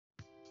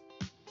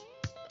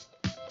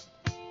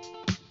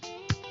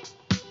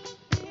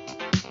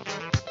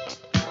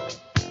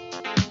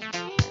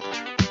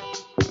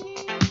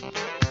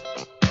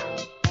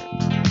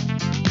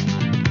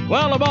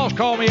boss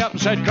called me up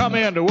and said, come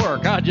in to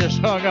work. I just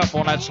hung up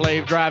on that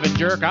slave-driving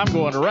jerk. I'm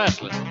going to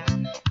wrestling.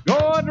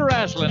 Going to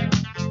wrestling.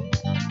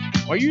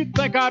 Well, you'd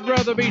think I'd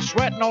rather be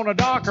sweating on a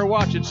dock or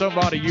watching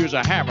somebody use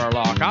a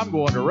hammerlock. I'm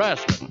going to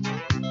wrestling.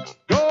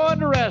 Going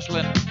to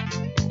wrestling.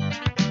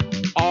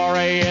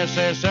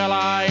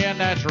 R-A-S-S-L-I-N,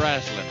 that's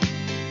wrestling.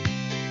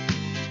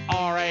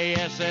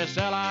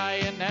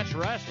 R-A-S-S-L-I-N, that's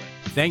wrestling.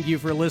 Thank you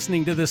for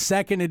listening to the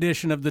second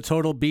edition of the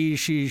Total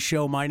BeezSheez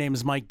Show. My name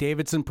is Mike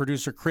Davidson.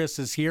 Producer Chris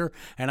is here,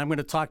 and I'm going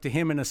to talk to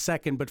him in a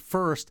second. But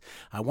first,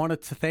 I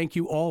wanted to thank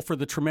you all for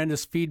the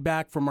tremendous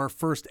feedback from our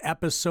first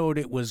episode.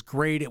 It was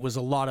great. It was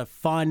a lot of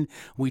fun.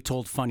 We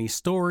told funny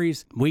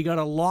stories. We got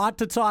a lot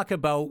to talk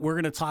about. We're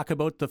going to talk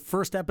about the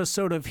first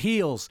episode of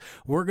Heels.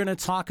 We're going to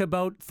talk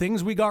about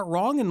things we got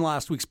wrong in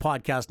last week's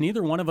podcast.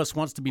 Neither one of us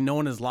wants to be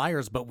known as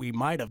liars, but we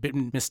might have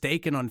been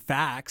mistaken on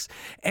facts.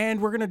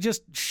 And we're going to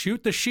just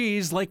shoot the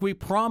shees like we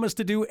promised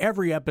to do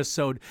every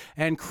episode.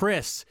 And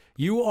Chris,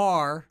 you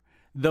are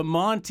the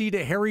Monty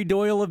to Harry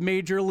Doyle of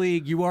Major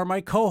League. You are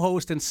my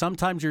co-host, and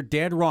sometimes you're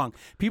dead wrong.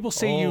 People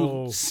say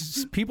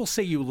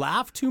you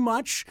laugh too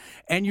much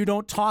and you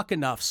don't talk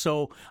enough.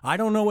 So I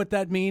don't know what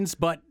that means,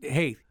 but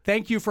hey,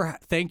 thank you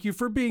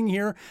for being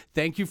here.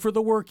 Thank you for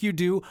the work you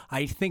do.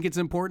 I think it's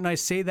important I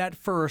say that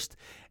first.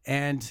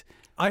 And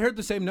I heard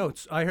the same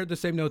notes.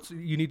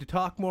 You need to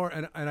talk more,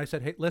 and I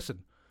said, hey,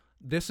 listen.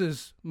 This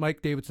is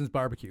Mike Davidson's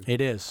barbecue.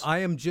 It is.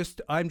 I'm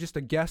just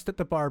a guest at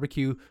the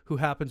barbecue who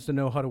happens to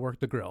know how to work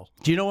the grill.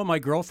 Do you know what my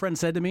girlfriend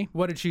said to me?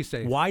 What did she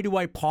say? Why do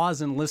I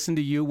pause and listen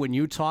to you when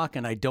you talk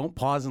and I don't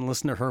pause and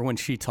listen to her when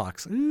she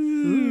talks?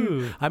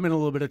 Ooh. I'm in a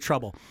little bit of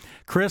trouble.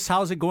 Chris,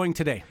 how's it going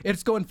today?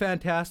 It's going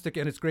fantastic,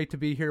 and it's great to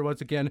be here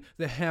once again.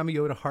 The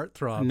Hamiota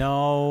heartthrob.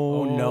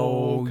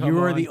 No.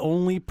 You are the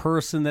only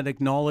person that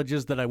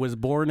acknowledges that I was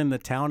born in the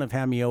town of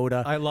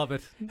Hamiota. I love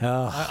it.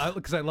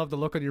 Because I love the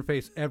look on your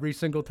face every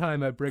single time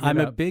I bring it up. I'm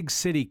a big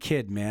city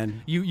kid,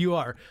 man. You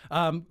are.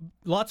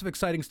 Lots of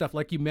exciting stuff.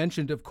 Like you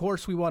mentioned, of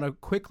course, we want to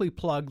quickly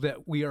plug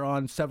that we are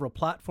on several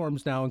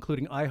platforms now,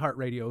 including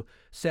iHeartRadio,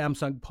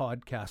 Samsung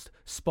Podcast,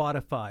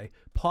 Spotify,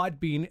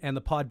 Podbean, and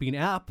the Podbean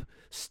app,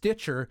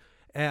 Stitcher,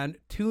 and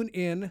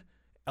TuneIn.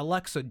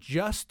 Alexa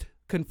just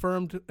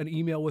confirmed an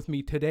email with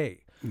me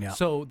today. Yeah.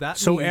 So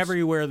means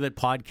everywhere that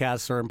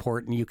podcasts are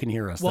important, you can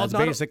hear us. Well,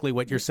 that's basically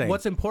what you're saying.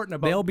 What's important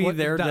about they'll be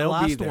there. That they'll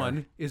last be there.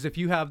 one is if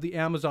you have the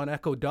Amazon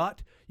Echo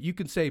Dot, you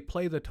can say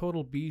play the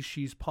Total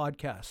BeezSheez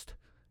podcast,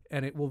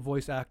 and it will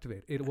voice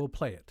activate. It will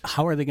play it.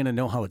 How are they going to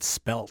know how it's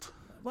spelled?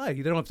 Why?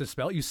 You don't have to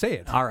spell it. You say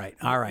it. All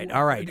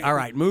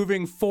right.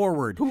 Moving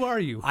forward. Who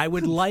are you? I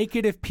would like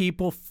it if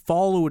people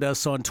followed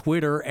us on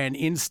Twitter and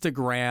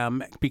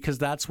Instagram, because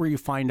that's where you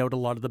find out a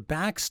lot of the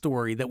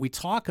backstory that we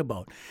talk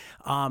about.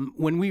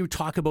 When we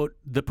talk about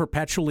the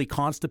perpetually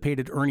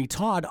constipated Ernie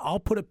Todd, I'll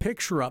put a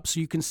picture up so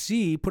you can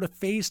put a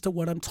face to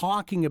what I'm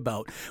talking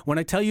about. When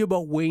I tell you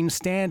about Wayne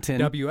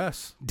Stanton.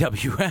 WS.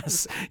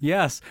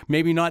 Yes.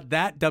 Maybe not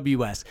that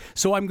WS.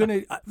 So I'm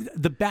going to,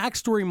 the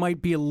backstory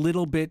might be a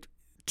little bit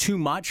too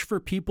much for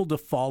people to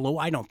follow.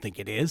 I don't think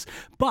it is,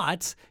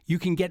 but you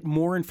can get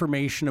more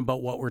information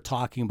about what we're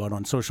talking about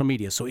on social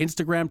media. So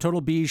Instagram,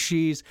 Total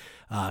BeezSheez,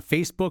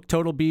 Facebook,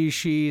 Total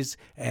BeezSheez,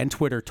 and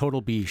Twitter,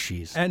 Total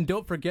BeezSheez. And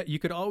don't forget, you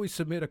could always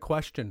submit a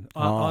question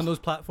on those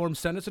platforms.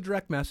 Send us a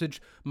direct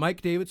message. Mike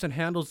Davidson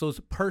handles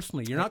those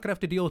personally. You're not going to have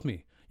to deal with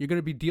me. You're going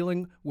to be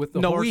dealing with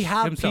the horse we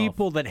have himself.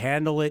 People that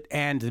handle it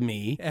and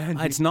me.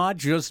 It's not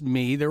just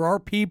me. There are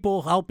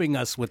people helping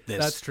us with this.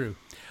 That's true.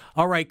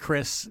 All right,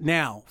 Chris.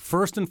 Now,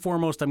 first and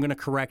foremost, I'm going to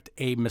correct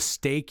a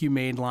mistake you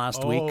made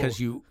last week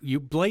because you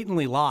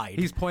blatantly lied.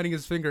 He's pointing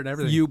his finger and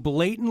everything. You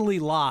blatantly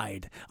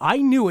lied. I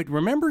knew it.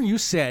 Remember you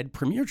said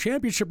Premier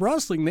Championship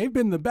Wrestling, they've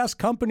been the best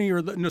company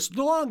or the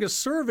longest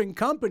serving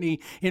company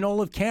in all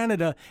of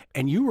Canada.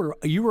 And you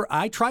were,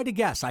 I tried to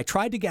guess.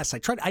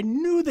 I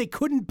knew they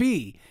couldn't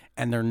be,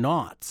 and they're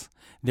not.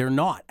 They're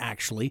not,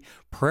 actually.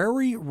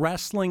 Prairie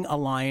Wrestling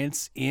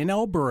Alliance in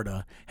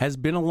Alberta has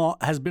been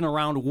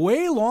around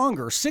way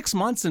longer, 6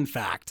 months, in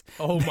fact.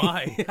 Oh,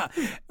 my. Yeah.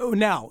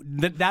 Now,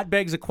 that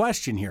begs a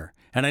question here.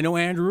 And I know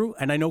Andrew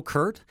and I know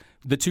Kurt,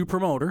 the two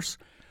promoters.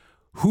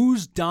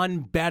 Who's done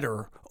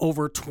better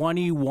over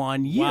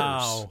 21 years?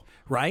 Wow.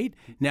 Right?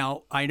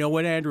 Now, I know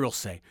what Andrew will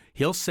say.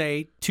 He'll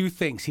say two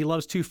things. He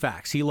loves two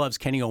facts. He loves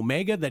Kenny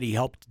Omega, that he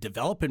helped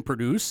develop and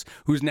produce,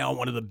 who's now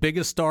one of the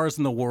biggest stars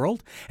in the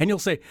world. And he'll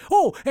say,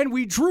 and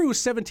we drew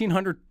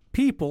 1,700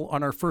 people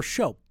on our first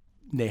show.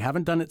 They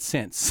haven't done it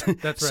since.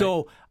 That's right.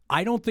 So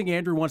I don't think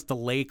Andrew wants to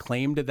lay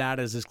claim to that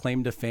as his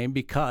claim to fame,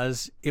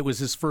 because it was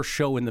his first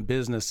show in the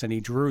business and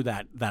he drew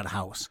that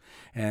house.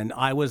 And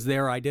I was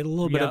there. I did a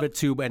little bit of it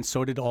too, and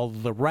so did all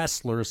the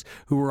wrestlers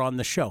who were on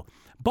the show.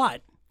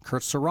 But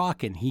Kurt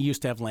Sorokin, he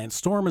used to have Lance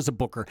Storm as a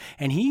booker,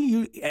 and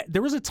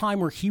there was a time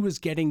where he was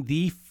getting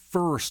the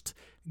first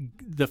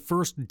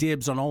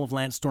dibs on all of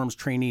Lance Storm's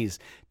trainees.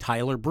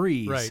 Tyler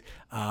Breeze, right.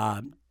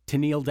 to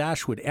Neil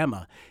Dashwood,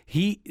 Emma.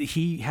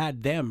 He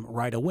had them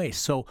right away.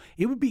 So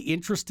it would be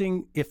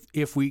interesting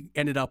if we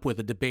ended up with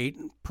a debate,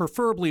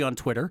 preferably on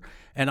Twitter,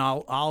 and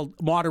I'll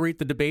moderate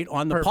the debate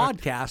on the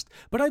podcast.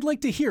 But I'd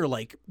like to hear,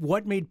 like,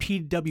 what made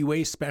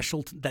PWA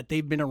special that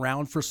they've been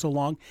around for so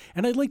long,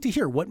 and I'd like to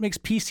hear what makes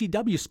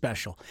PCW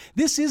special.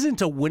 This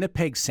isn't a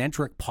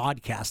Winnipeg-centric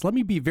podcast. Let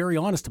me be very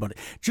honest about it.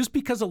 Just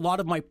because a lot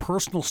of my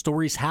personal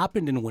stories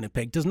happened in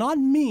Winnipeg does not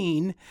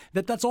mean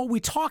that that's all we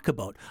talk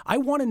about. I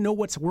want to know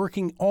what's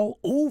working all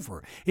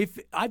over. If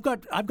I've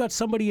got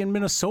somebody in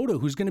Minnesota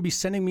who's going to be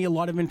sending me a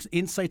lot of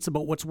insights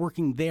about what's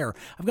working there.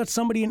 I've got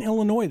somebody in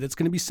Illinois that's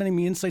going to be sending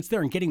me insights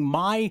there and getting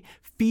my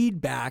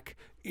feedback,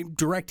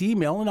 direct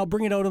email, and I'll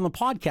bring it out on the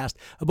podcast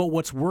about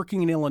what's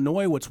working in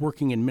Illinois, what's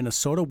working in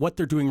Minnesota, what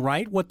they're doing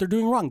right, what they're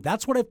doing wrong.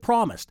 That's what I've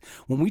promised.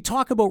 When we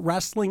talk about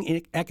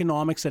wrestling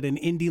economics at an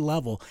indie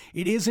level,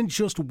 it isn't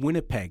just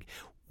Winnipeg.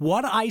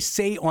 What I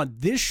say on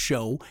this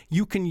show,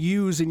 you can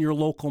use in your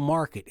local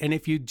market. And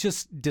if you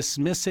just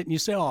dismiss it and you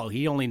say, oh,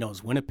 he only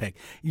knows Winnipeg,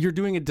 you're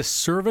doing a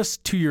disservice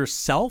to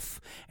yourself,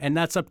 and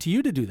that's up to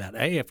you to do that.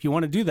 Hey, if you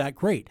want to do that,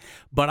 great.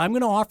 But I'm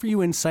going to offer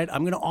you insight.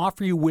 I'm going to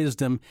offer you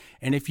wisdom.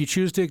 And if you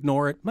choose to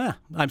ignore it,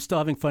 I'm still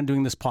having fun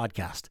doing this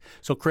podcast.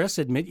 So, Chris,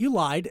 admit you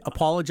lied.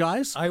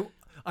 Apologize.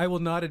 I will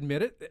not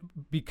admit it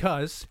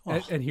because,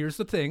 and here's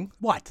the thing.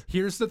 What?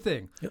 Here's the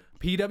thing. Yep.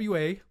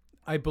 PWA,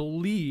 I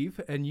believe,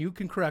 and you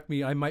can correct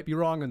me, I might be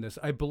wrong on this,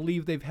 I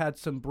believe they've had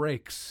some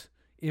breaks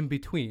in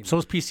between. So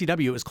is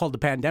PCW. It was called the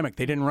pandemic.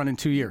 They didn't run in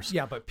 2 years.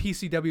 Yeah, but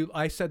PCW,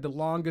 I said the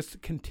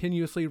longest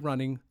continuously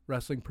running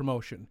wrestling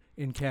promotion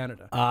in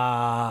Canada.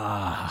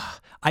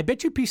 I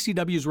bet you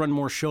PCW's run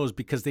more shows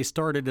because they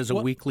started as a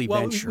weekly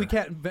venture. We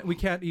can't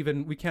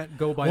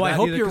go by that. I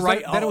hope either, you're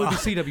right. Then it would be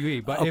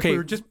CWE. But okay. if we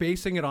were just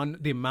basing it on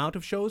the amount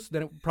of shows,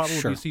 then it probably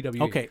would be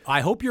CWE. Okay,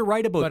 I hope you're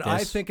right about this. But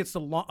I think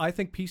I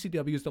think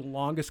PCW is the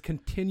longest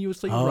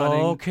continuously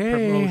running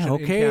promotion in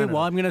Okay, Canada.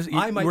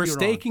 well, we're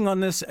staking on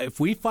this. If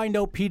we find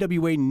out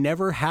PWA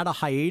never had a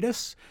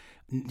hiatus,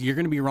 you're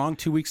going to be wrong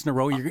 2 weeks in a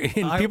row. And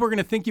people are going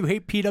to think you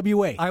hate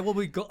PWA. I will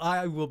be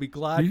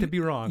glad to be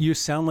wrong. You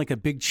sound like a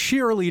big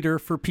cheerleader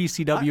for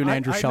PCW and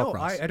Andrew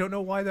Shellcross. I don't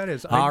know why that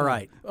is. All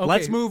right, okay,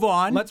 let's move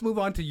on. Let's move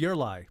on to your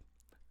lie.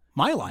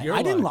 My lie?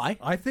 I didn't lie.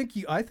 I think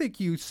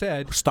you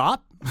said.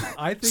 Stop.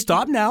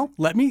 Stop now.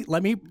 Let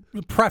me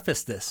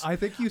preface this. I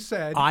think you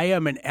said I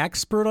am an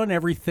expert on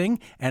everything,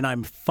 and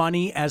I'm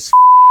funny as.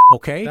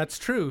 Okay, that's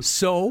true.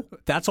 So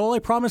that's all I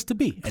promised to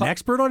be: an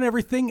expert on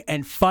everything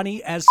and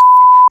funny as.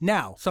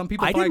 Now, some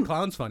people find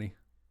clowns funny.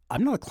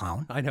 I'm not a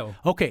clown. I know.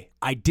 Okay,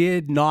 I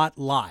did not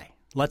lie.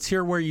 Let's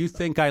hear where you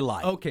think I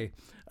lied. Okay.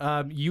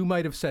 You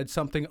might have said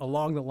something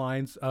along the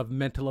lines of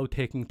Mentalo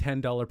taking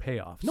 $10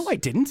 payoffs. No, I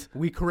didn't.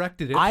 We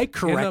corrected it. I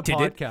corrected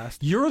in the podcast.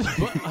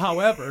 it.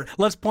 However,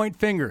 let's point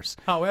fingers.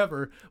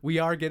 However, we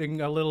are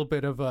getting a little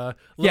bit of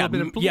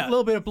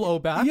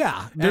blowback.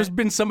 Yeah, there's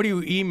been somebody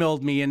who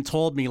emailed me and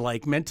told me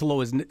like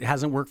Mentalo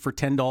hasn't worked for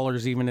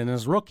 $10 even in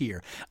his rookie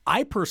year.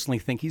 I personally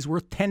think he's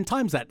worth 10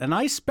 times that, and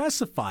I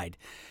specified.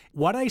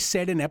 What I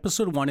said in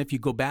episode 1, if you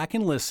go back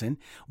and listen,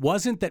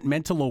 wasn't that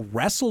Mentalo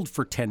wrestled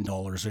for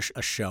 $10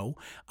 a show.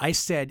 I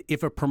said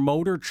if a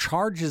promoter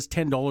charges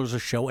 $10 a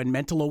show and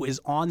Mentalo is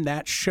on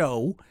that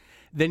show,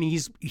 then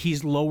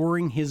he's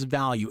lowering his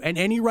value. And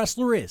any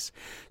wrestler is.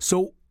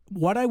 So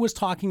what I was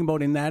talking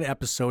about in that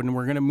episode, and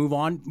we're going to move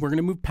on, we're going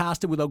to move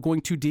past it without going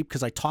too deep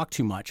because I talk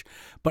too much,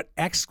 but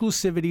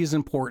exclusivity is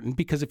important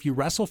because if you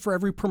wrestle for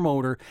every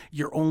promoter,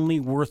 you're only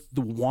worth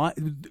to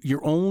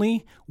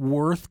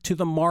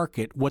the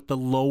market what the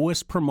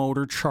lowest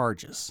promoter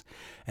charges.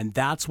 And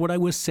that's what I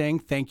was saying.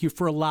 Thank you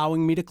for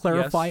allowing me to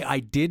clarify. Yes. I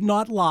did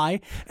not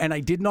lie, and I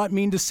did not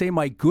mean to say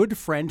my good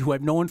friend, who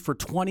I've known for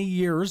 20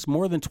 years,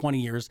 more than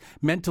 20 years,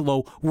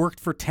 Mentalo, worked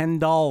for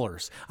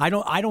 $10.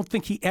 I don't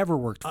think he ever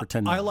worked for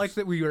 $10. I like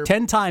that we were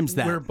 10 times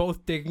that. We're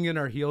both digging in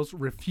our heels,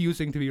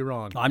 refusing to be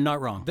wrong. I'm not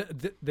wrong.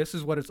 This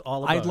is what it's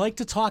all about. I'd like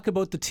to talk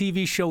about the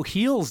TV show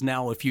Heels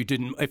now, if you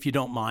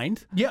don't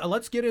mind. Yeah,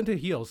 let's get into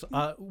Heels.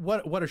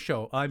 What a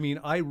show! I mean,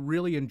 I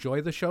really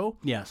enjoy the show.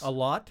 Yes, a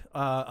lot.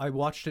 I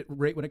watched it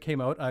right when it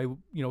came out. I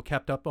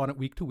kept up on it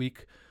week to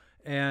week,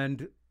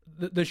 and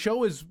the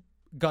show has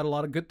got a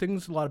lot of good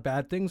things, a lot of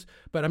bad things.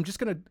 But I'm just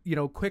gonna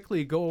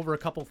quickly go over a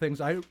couple things.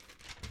 I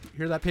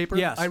hear that paper.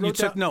 Yes, you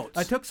took notes.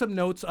 I took some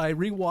notes. I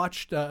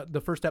rewatched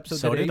the first episode.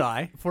 So did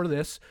I for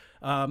this.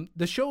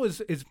 The show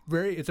is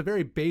it's a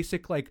very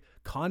basic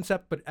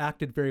concept, but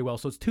acted very well.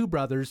 So it's two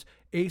brothers,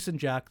 Ace and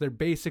Jack. They're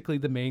basically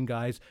the main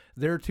guys.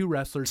 They're two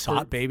wrestlers.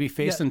 Top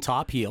babyface and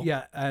top heel.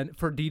 Yeah, and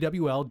for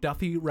DWL,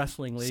 Duffy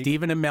Wrestling League.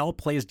 Stephen Amell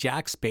plays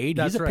Jack Spade.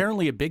 He's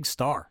apparently a big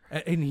star.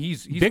 And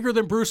he's bigger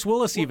than Bruce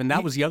Willis even.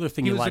 That was the other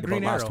thing you lied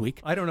about last week.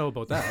 I don't know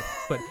about that,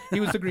 but he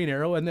was the Green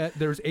Arrow. And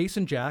there's Ace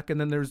and Jack,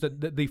 and then there's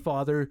the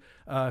father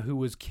who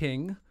was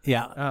King.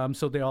 Yeah.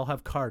 So they all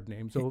have card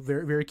names. So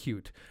very, very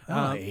cute.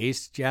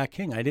 Ace, Jack,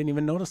 King. I didn't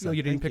even notice that.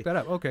 You didn't pick that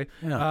up. Okay.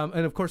 Yeah.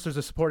 And of course,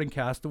 there's a supporting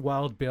cast: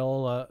 Wild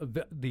Bill,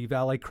 the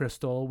Valet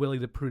Crystal, Willie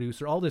the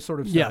producer, all this sort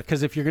of stuff. Yeah,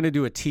 because if you're going to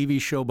do a TV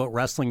show about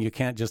wrestling, you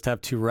can't just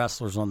have two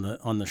wrestlers on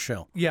the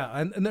show. Yeah,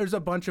 and there's a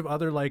bunch of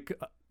other like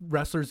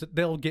wrestlers that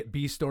they'll get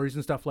B stories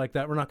and stuff like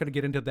that. We're not going to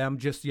get into them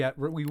just yet.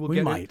 We will.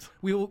 We might.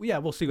 We will. Yeah,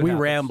 we'll see. What we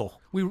happens.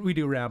 Ramble. We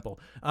do ramble.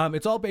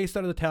 It's all based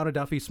out of the town of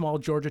Duffy, small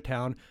Georgia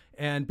town,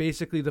 and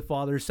basically the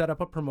father set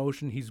up a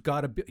promotion.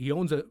 He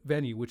owns a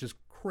venue, which is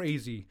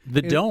crazy.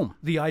 The Dome.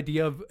 The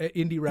idea of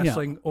indie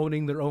wrestling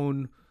owning their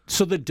own.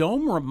 So the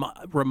Dome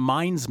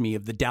reminds me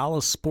of the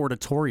Dallas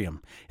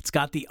Sportatorium. It's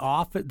got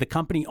the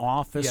company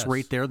office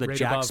right there that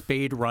Jack above.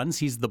 Spade runs.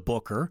 He's the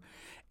booker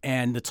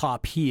and the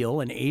top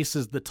heel, and Ace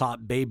is the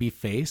top baby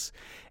face.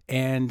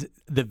 And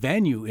the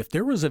venue, if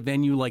there was a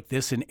venue like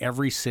this in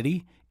every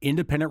city,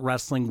 independent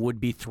wrestling would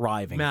be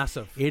thriving.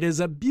 Massive. It is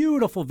a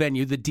beautiful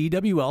venue. The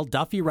DWL,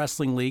 Duffy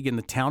Wrestling League, in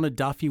the town of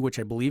Duffy, which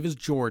I believe is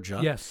Georgia.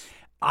 Yes.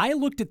 I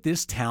looked at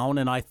this town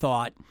and I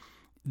thought,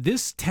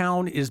 this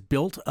town is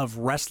built of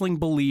wrestling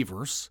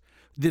believers,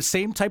 the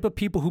same type of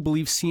people who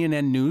believe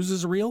CNN News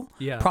is real,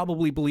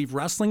 probably believe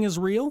wrestling is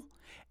real.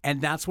 And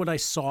that's what I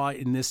saw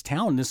in this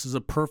town. This is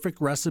a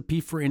perfect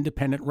recipe for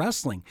independent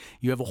wrestling.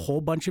 You have a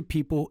whole bunch of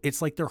people.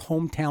 It's like their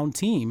hometown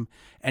team,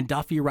 and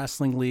Duffy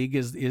Wrestling League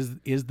is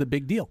the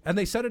big deal. And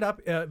they set it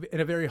up in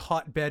a very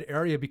hotbed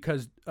area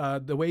because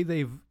the way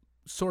they've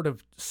sort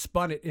of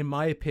spun it, in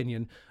my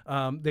opinion,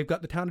 they've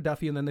got the town of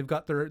Duffy, and then they've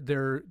got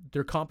their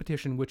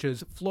competition, which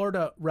is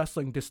Florida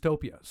Wrestling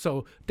Dystopia.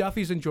 So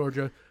Duffy's in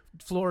Georgia,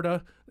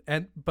 Florida,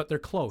 but they're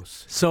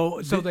close.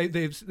 So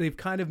they've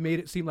kind of made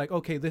it seem like,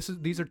 okay,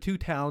 these are two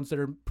towns that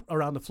are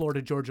around the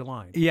Florida-Georgia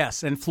line.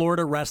 Yes, and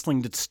Florida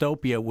Wrestling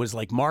Dystopia was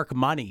like Mark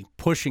Money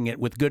pushing it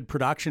with good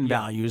production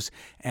values,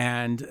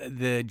 and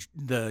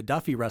the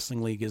Duffy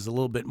Wrestling League is a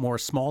little bit more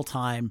small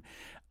time.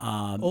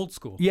 Old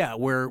school. Yeah,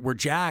 where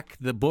Jack,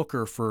 the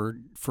booker for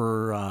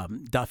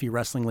Duffy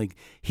Wrestling League,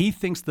 he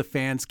thinks the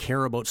fans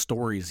care about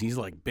stories. He's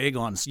like big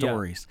on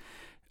stories. Yeah.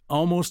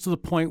 Almost to the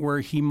point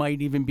where he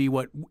might even be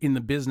what in the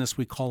business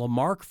we call a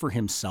mark for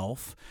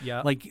himself.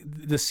 Yeah. Like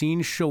the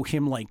scenes show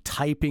him like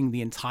typing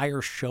the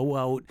entire show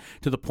out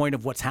to the point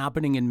of what's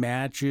happening in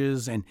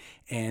matches and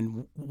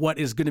what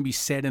is going to be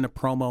said in a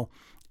promo.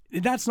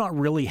 That's not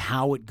really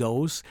how it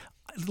goes.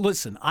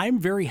 Listen, I'm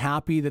very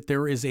happy that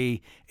there is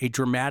a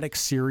dramatic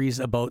series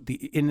about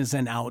the ins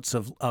and outs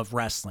of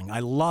wrestling.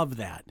 I love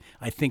that.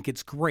 I think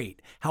it's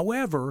great.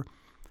 However,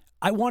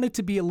 I want it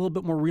to be a little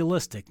bit more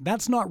realistic.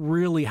 That's not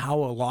really how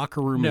a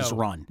locker room is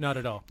run. Not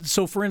at all.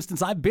 So, for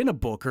instance, I've been a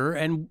booker,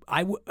 and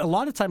a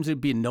lot of times it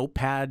would be a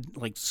notepad,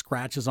 like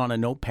scratches on a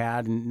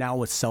notepad, and now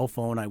with cell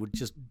phone, I would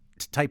just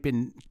type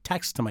in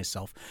text to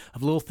myself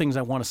of little things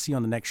I want to see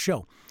on the next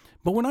show.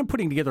 But when I'm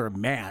putting together a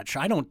match,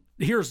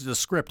 here's the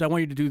script. I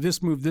want you to do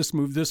this move, this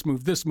move, this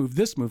move, this move,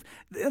 this move.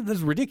 That's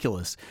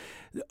ridiculous.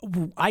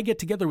 I get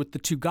together with the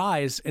two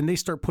guys and they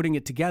start putting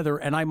it together,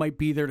 and I might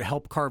be there to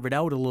help carve it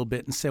out a little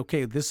bit and say,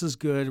 okay, this is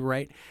good,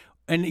 right?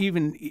 And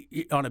even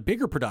on a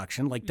bigger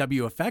production like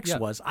WFX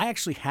was, I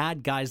actually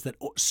had guys that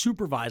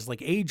supervised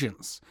like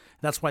agents.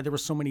 That's why there were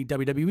so many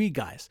WWE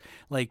guys.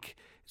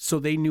 So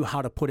they knew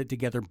how to put it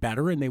together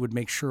better, and they would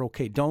make sure,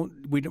 okay,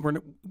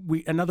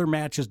 another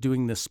match is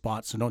doing this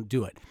spot, so don't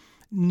do it.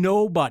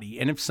 Nobody,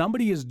 and if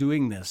somebody is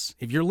doing this,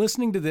 if you're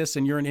listening to this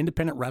and you're an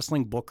independent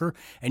wrestling booker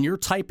and you're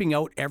typing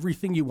out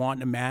everything you want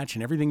in a match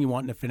and everything you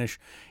want in a finish,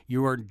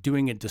 you are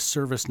doing a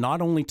disservice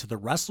not only to the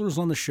wrestlers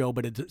on the show,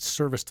 but a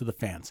disservice to the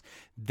fans.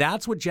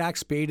 That's what Jack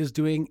Spade is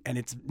doing, and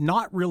it's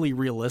not really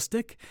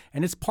realistic,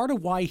 and it's part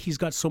of why he's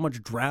got so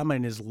much drama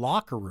in his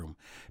locker room,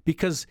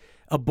 because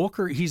a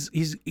booker, he's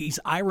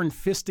iron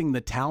fisting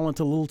the talent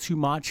a little too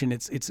much, and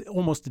it's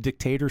almost a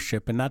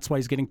dictatorship, and that's why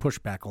he's getting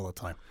pushback all the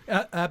time.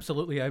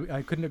 Absolutely,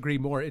 I couldn't agree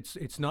more.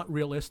 It's not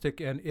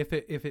realistic, and if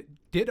it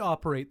did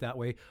operate that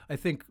way, I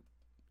think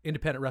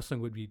independent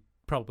wrestling would be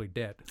probably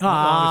dead.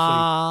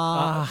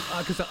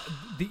 Honestly, because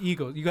the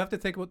egos. You have to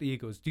think about the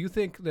egos. Do you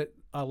think that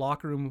a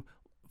locker room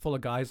full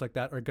of guys like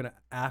that are going to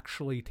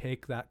actually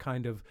take that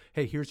kind of,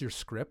 hey, here's your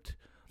script?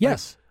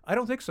 Yes. I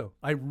don't think so.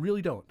 I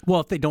really don't. Well,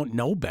 if they don't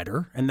know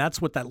better, and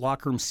that's what that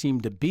locker room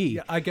seemed to be.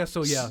 Yeah, I guess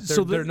so, yeah.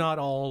 They're not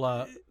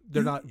all,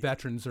 they're not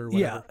veterans or whatever.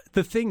 Yeah,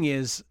 the thing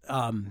is,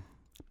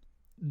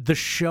 the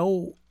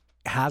show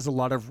has a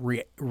lot of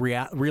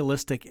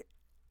realistic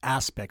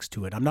aspects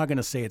to it. I'm not going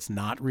to say it's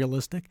not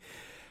realistic.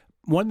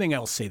 One thing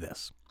I'll say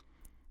this.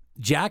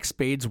 Jack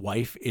Spade's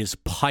wife is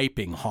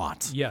piping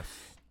hot. Yes.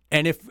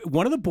 And if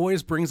one of the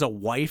boys brings a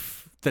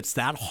wife that's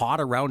that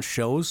hot around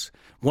shows,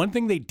 one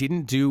thing they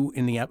didn't do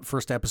in the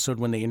first episode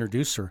when they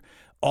introduced her,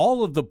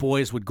 all of the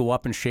boys would go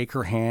up and shake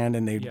her hand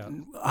and they'd,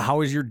 how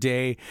was your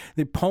day?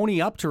 They'd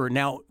pony up to her.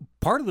 Now,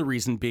 part of the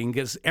reason being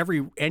is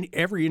every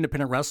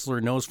independent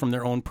wrestler knows from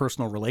their own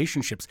personal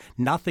relationships,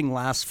 nothing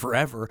lasts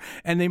forever.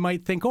 And they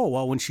might think, oh,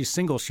 well, when she's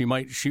single, she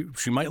might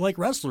like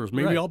wrestlers.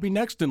 Maybe I'll be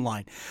next in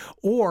line.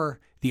 Or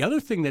the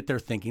other thing that they're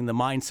thinking, the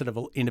mindset of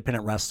an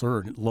independent wrestler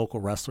or local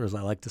wrestler, as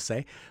I like to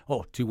say,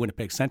 too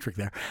Winnipeg-centric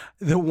there.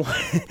 The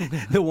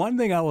one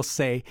thing I will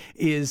say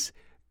is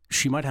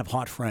she might have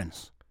hot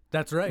friends.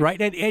 That's right.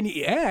 Right?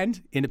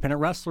 And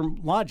independent wrestler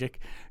logic,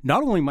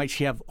 not only might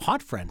she have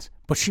hot friends,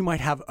 but she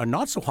might have a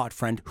not-so-hot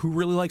friend who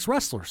really likes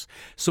wrestlers.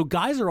 So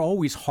guys are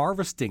always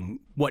harvesting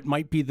what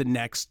might be the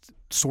next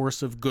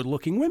source of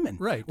good-looking women.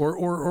 Right.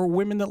 Or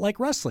women that like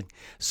wrestling.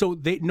 So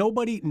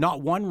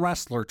not one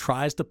wrestler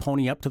tries to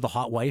pony up to the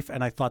hot wife,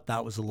 and I thought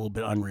that was a little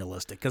bit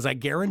unrealistic. Because I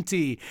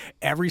guarantee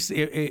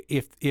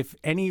if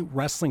any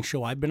wrestling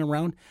show I've been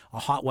around, a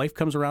hot wife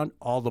comes around,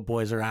 all the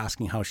boys are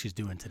asking how she's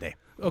doing today.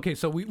 Okay,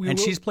 so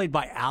she's played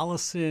by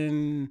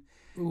Allison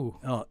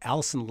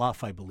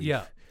Luff, I believe.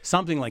 Yeah.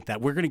 Something like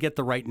that. We're going to get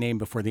the right name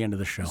before the end of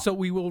the show. So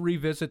we will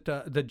revisit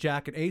the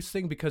Jack and Ace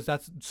thing because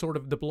that's sort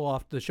of the blow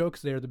off the show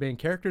because they're the main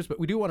characters. But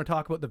we do want to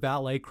talk about the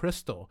valet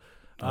Crystal.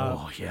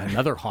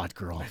 Another hot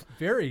girl.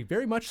 Very,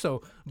 very much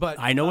so. But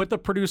I know what the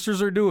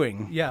producers are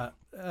doing. Yeah,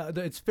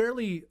 it's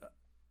fairly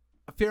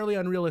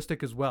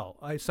unrealistic as well.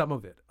 Some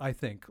of it, I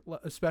think,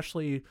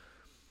 especially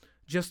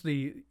just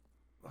the.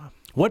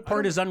 What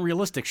part is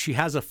unrealistic? She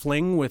has a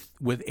fling with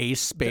Ace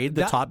Spade,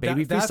 the top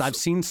babyface. I've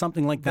seen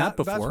something like that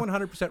before. That's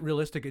 100%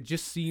 realistic. It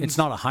just seems it's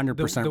not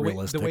 100%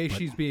 realistic. The way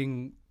she's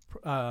being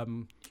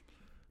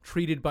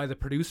treated by the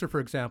producer, for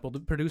example, the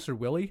producer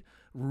Willie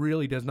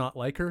really does not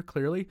like her.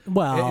 Clearly,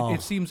 well,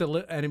 it seems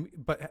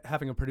but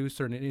having a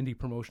producer in an indie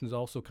promotion is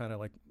also kind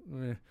of like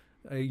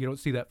you don't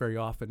see that very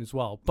often as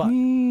well. But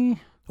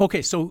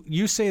okay, so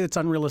you say it's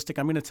unrealistic.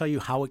 I'm going to tell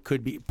you how it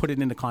could be. Put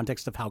it in the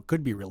context of how it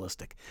could be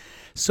realistic.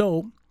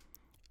 So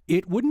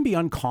it wouldn't be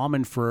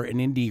uncommon for an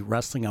indie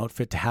wrestling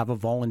outfit to have a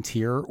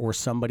volunteer or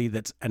somebody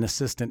that's an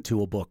assistant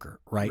to a booker,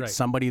 right?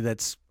 Somebody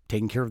that's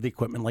taking care of the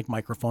equipment like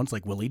microphones,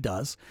 like Willie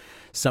does.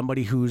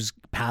 Somebody who's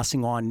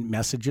passing on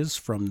messages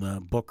from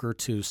the booker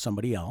to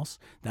somebody else.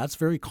 That's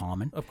very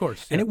common. Of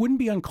course. And it wouldn't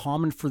be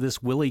uncommon for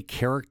this Willie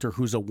character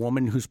who's a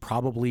woman who's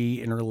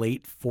probably in her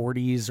late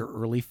 40s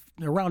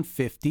or around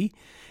 50.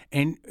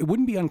 And it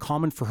wouldn't be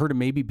uncommon for her to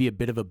maybe be a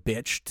bit of a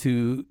bitch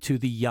to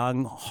the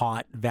young,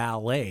 hot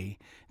valet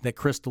that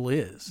Crystal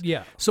is.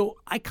 Yeah. So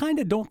I kind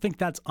of don't think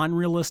that's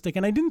unrealistic.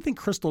 And I didn't think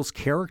Crystal's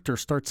character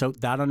starts out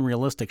that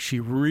unrealistic.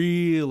 She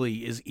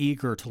really is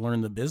eager to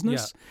learn the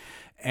business.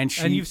 Yeah.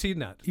 And you've seen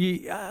that.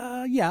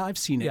 Yeah, I've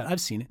seen it. Yeah.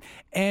 I've seen it.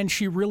 And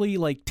she really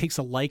takes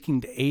a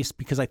liking to Ace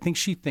because I think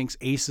she thinks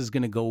Ace is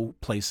going to go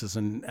places.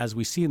 And as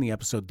we see in the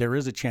episode, there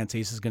is a chance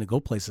Ace is going to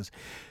go places.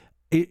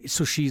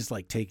 So she's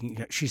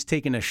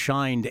taking a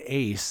shine to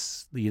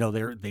Ace. You know,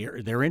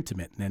 they're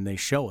intimate, and then they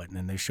show it,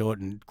 and they show it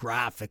in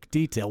graphic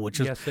detail,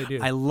 which is yes, they do.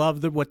 I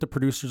love what the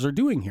producers are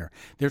doing here.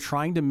 They're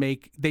trying to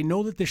they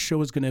know that this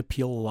show is going to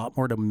appeal a lot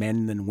more to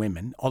men than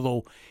women.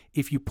 Although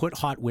if you put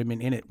hot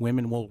women in it,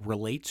 women will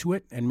relate to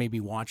it and maybe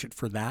watch it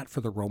for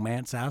the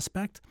romance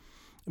aspect.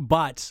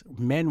 But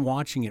men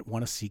watching it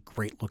want to see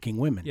great looking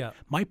women. Yeah.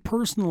 My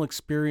personal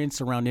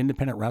experience around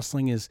independent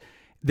wrestling is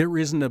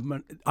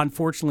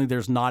unfortunately,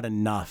 there's not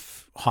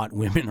enough hot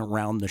women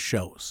around the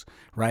shows,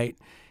 right?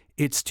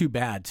 It's too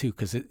bad too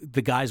because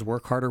the guys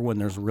work harder when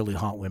there's really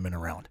hot women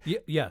around.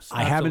 Yes,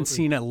 I haven't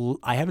seen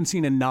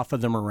enough of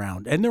them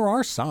around, and there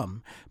are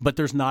some, but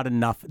there's not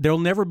enough. There'll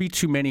never be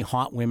too many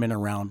hot women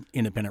around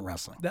independent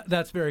wrestling.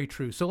 That's very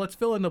true. So let's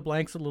fill in the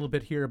blanks a little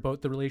bit here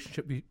about the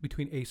relationship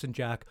between Ace and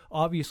Jack.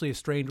 Obviously, a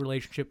strained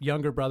relationship,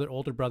 younger brother,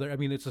 older brother. I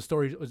mean, it's a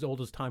story as old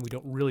as time. We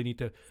don't really need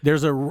to.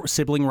 There's a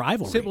sibling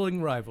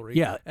rivalry.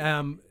 Yeah.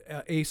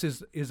 Ace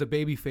is a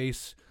baby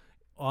face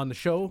on the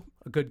show,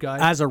 a good guy.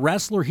 As a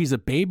wrestler, he's a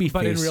baby face.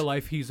 But in real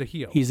life, he's a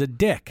heel. He's a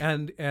dick.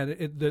 And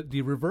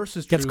the reverse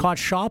is true. Gets caught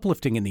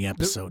shoplifting in the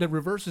episode. The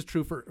reverse is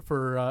true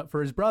for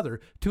his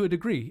brother to a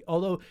degree,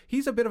 although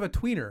he's a bit of a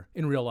tweener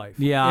in real life.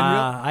 Yeah,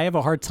 I have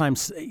a hard time.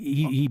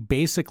 He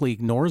basically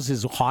ignores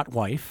his hot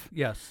wife.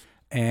 Yes.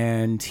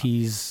 And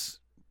he's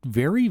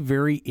very,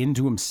 very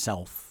into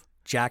himself.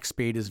 Jack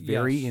Spade is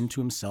very into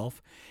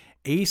himself.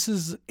 Ace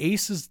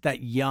is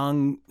that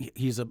young.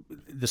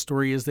 The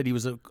story is that he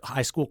was a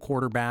high school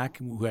quarterback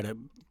who had a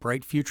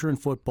bright future in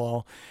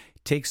football.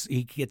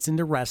 He gets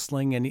into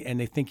wrestling, and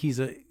they think he's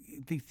a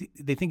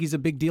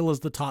big deal as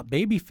the top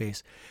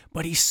babyface.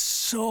 But he's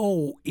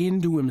so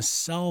into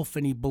himself,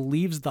 and he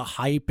believes the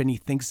hype, and he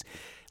thinks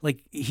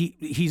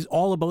he's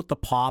all about the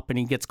pop, and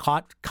he gets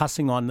caught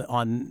cussing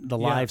on the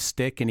live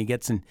stick, and he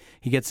gets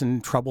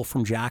in trouble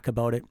from Jack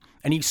about it,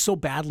 and he so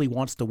badly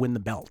wants to win the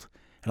belt.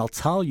 And I'll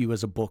tell you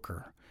as a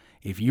booker,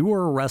 if you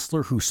are a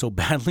wrestler who so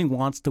badly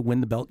wants to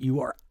win the belt,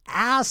 you are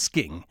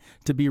asking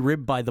to be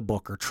ribbed by the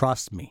booker.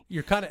 Trust me.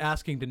 You're kind of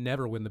asking to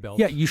never win the belt.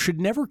 Yeah, you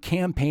should never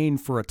campaign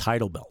for a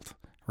title belt,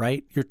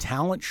 right? Your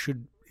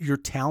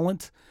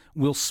talent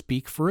will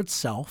speak for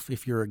itself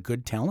if you're a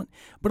good talent.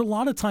 But a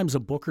lot of times a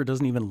booker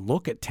doesn't even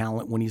look at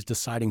talent when he's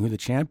deciding who the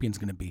champion's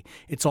going to be.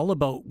 It's all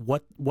about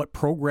what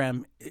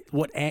program,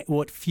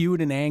 what feud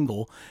and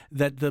angle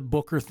that the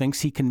booker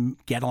thinks he can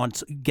get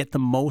the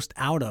most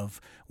out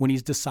of when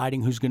he's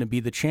deciding who's going to be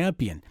the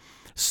champion.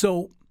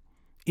 So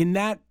in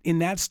that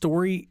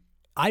story,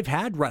 I've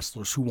had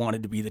wrestlers who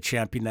wanted to be the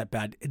champion that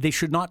bad. They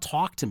should not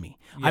talk to me.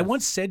 Yes. I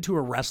once said to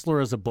a wrestler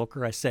as a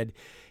booker, I said,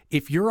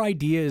 if your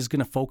idea is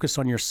going to focus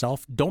on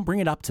yourself, don't bring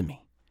it up to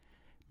me.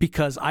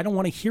 because I don't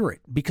want to hear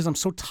it, because I'm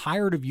so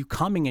tired of you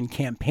coming and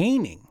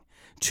campaigning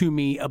to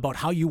me about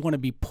how you want to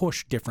be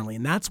pushed differently.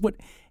 And that's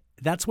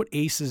what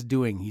Ace is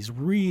doing. He's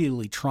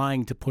really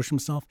trying to push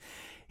himself.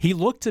 He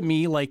looked to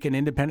me like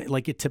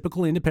a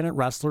typical independent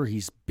wrestler.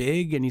 He's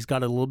big and he's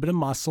got a little bit of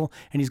muscle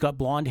and he's got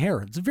blonde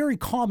hair. It's a very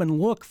common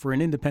look for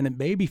an independent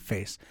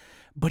babyface,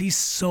 but he's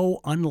so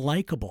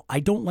unlikable.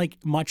 I don't like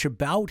much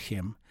about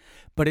him,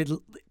 but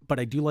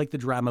I do like the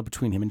drama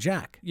between him and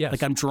Jack. Yes.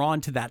 Like, I'm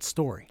drawn to that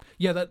story.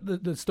 Yeah,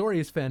 the story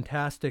is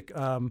fantastic.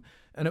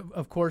 And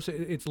of course,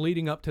 it's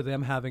leading up to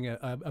them having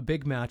a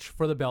big match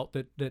for the belt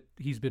that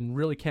he's been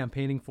really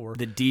campaigning for.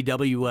 The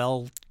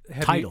DWL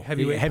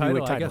heavyweight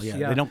title. I guess,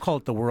 yeah. They don't call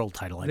it the world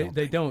title.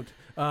 They don't.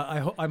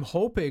 I'm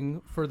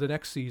hoping for the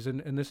next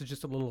season, and this is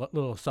just a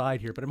little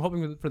aside here, but I'm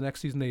hoping for the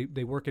next season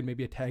they work in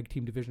maybe a tag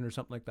team division or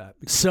something like that.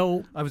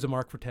 So I was a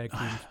mark for tag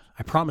teams.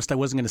 I promised I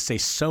wasn't going to say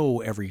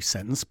 "so" every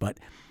sentence, but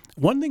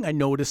one thing I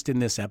noticed in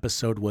this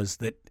episode was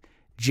that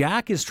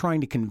Jack is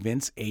trying to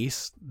convince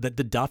Ace that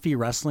the Duffy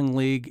Wrestling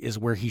League is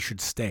where he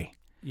should stay.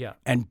 Yeah.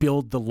 And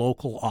build the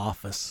local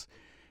office.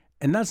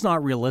 And that's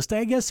not realistic.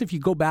 I guess if you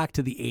go back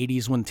to the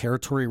 80s when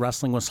territory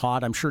wrestling was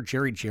hot, I'm sure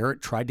Jerry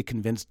Jarrett tried to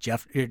convince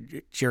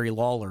Jerry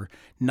Lawler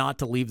not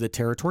to leave the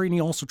territory. And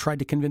he also tried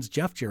to convince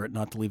Jeff Jarrett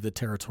not to leave the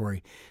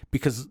territory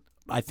because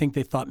I think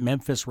they thought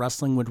Memphis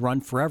wrestling would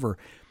run forever.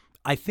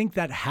 I think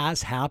that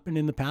has happened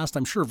in the past.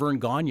 I'm sure Vern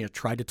Gagne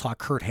tried to talk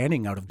Kurt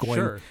Hennig out of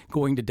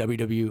going to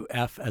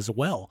WWF as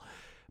well.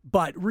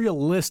 But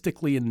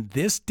realistically, in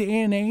this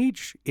day and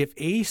age, if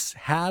Ace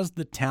has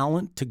the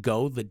talent to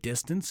go the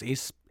distance,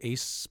 Ace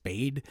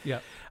Spade,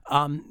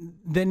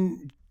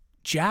 then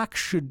Jack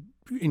should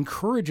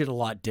encourage it a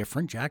lot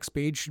different. Jack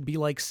Spade should be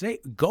like, say,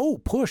 go,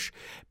 push,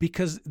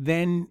 because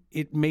then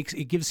it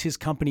gives his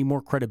company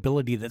more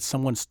credibility that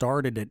someone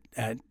started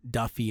at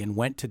Duffy and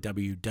went to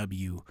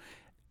WWF.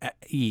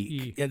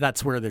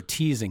 That's where they're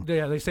teasing.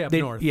 Yeah, they say up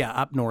north. Yeah,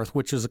 up north,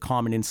 which is a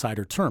common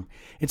insider term.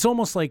 It's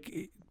almost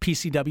like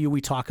PCW,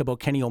 we talk about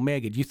Kenny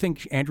Omega. Do you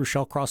think Andrew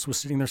Shellcross was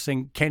sitting there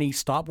saying, Kenny,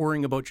 stop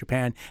worrying about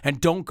Japan and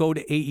don't go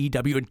to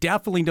AEW and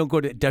definitely don't go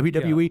to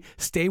WWE.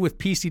 Stay with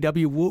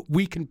PCW.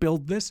 We can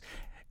build this.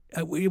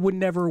 It would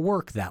never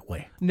work that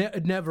way.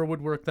 It never would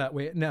work that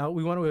way. Now,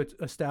 we want to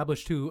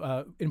establish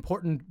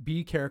important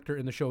B character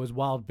in the show is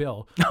Wild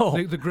Bill,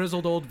 the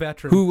grizzled old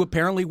veteran. Who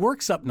apparently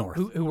works up north.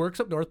 Who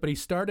works up north, but he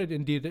started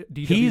in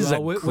DWL. He's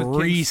a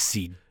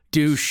greasy,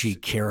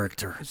 douchey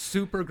character.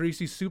 Super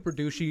greasy, super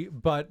douchey,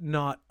 but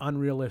not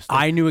unrealistic.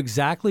 I knew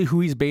exactly who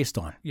he's based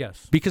on.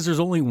 Yes. Because there's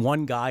only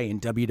one guy in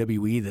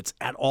WWE that's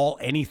at all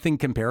anything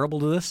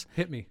comparable to this.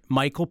 Hit me.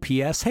 Michael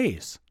P.S.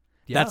 Hayes.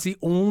 Yeah. That's the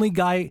only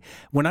guy.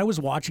 When I was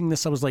watching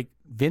this, I was like,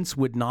 Vince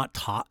would not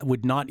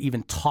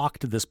even talk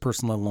to this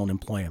person, let alone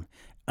employ him,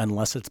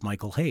 unless it's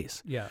Michael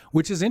Hayes. Yeah.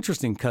 Which is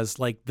interesting because,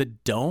 like, the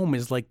Dome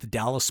is like the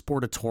Dallas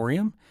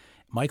Sportatorium.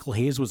 Michael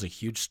Hayes was a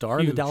huge star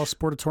in the Dallas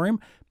Sportatorium.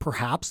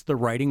 Perhaps the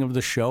writing of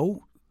the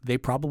show, they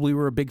probably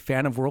were a big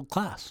fan of World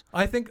Class.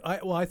 I think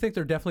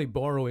they're definitely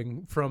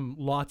borrowing from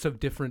lots of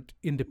different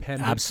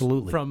independents.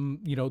 Absolutely. From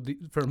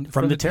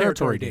the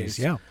territory days.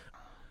 Yeah.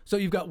 So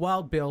you've got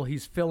Wild Bill.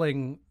 He's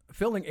filling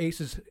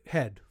Ace's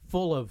head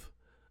full of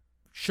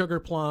sugar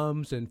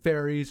plums and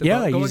fairies,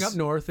 going up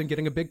north and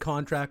getting a big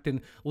contract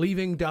and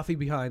leaving Duffy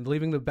behind,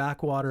 leaving the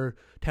backwater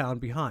town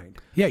behind.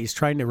 Yeah, he's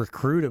trying to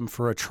recruit him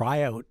for a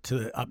tryout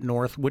to up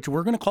north, which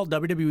we're going to call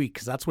WWE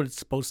because that's what it's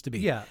supposed to be.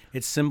 Yeah.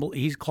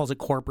 He calls it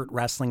corporate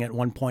wrestling at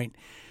one point.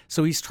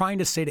 So he's trying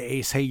to say to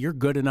Ace, hey, you're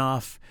good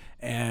enough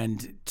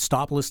and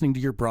stop listening to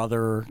your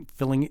brother,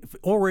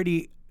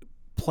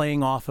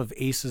 playing off of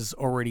Ace's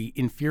already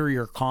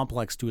inferiority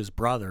complex.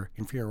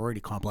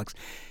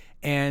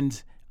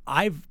 And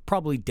I've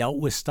probably dealt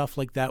with stuff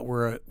like that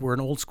where an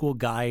old school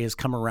guy has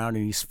come around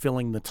and he's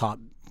filling the top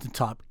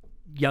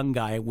young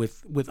guy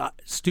with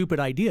stupid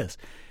ideas.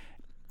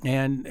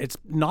 And it's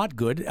not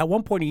good. At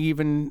one point, he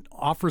even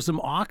offers him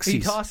oxys. He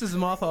tosses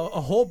him off a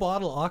whole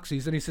bottle of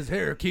oxys, and he says,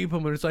 "Here, keep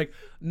him." And it's like,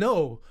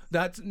 no.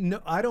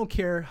 I don't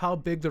care how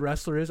big the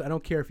wrestler is. I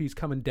don't care if he's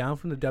coming down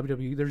from the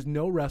WWE. There's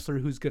no wrestler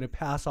who's going to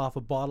pass off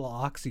a bottle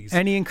of oxys.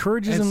 And he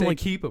encourages him, say,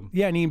 keep him.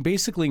 Yeah, and he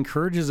basically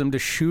encourages him to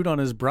shoot on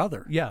his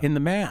brother. In the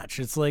match.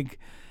 It's like,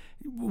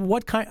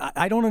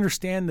 I don't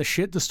understand the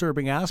shit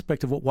disturbing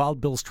aspect of what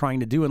Wild Bill's trying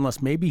to do,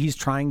 unless maybe he's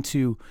trying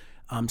to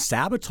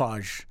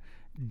sabotage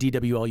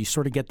DWL. You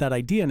sort of get that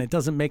idea, and it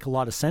doesn't make a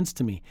lot of sense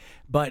to me.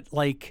 But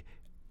like,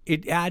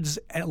 it adds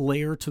a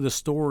layer to the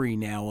story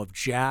now of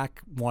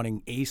Jack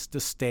wanting Ace to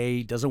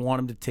stay, doesn't want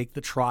him to take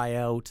the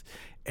tryout,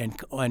 and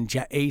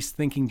Ace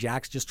thinking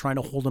Jack's just trying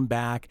to hold him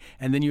back.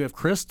 And then you have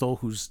Crystal,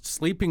 who's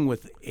sleeping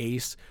with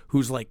Ace,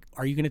 who's like,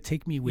 "Are you going to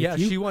take me with you?"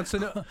 Yeah, she wants to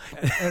know.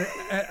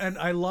 and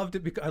I loved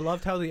it because I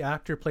loved how the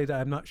actor played that.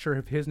 I'm not sure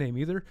of his name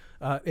either.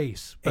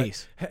 Ace.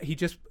 Ace. He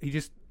just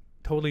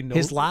totally knows.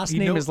 His last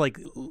name is like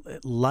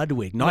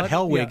Ludwig, not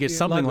Hellwig. It's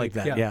something Ludwig,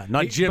 like that. Yeah,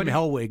 not Jim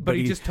Hellwig. But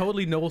he just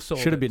totally no-sold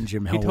it. Should have been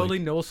Jim Hellwig. He totally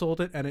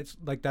no-sold it, and it's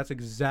like that's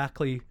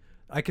exactly.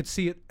 I could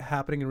see it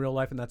happening in real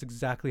life, and that's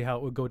exactly how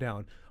it would go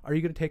down. Are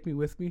you going to take me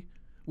with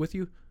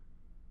you?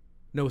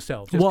 No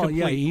cell. Just Well, complete.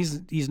 yeah,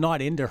 he's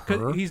not into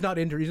her. He's not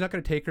into her. He's not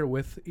going to take her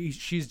with.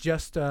 She's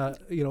just a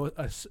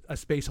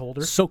space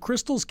holder. So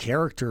Crystal's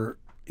character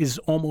is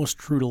almost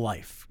true to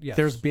life. Yes.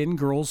 There's been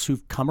girls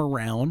who've come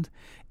around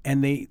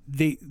and they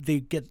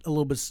get a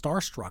little bit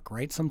starstruck,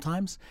 right?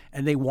 Sometimes,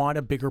 and they want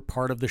a bigger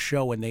part of the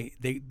show, and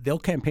they'll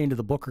campaign to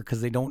the booker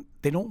because they don't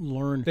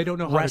learn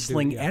know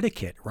wrestling how to do it,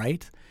 etiquette,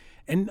 right?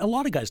 And a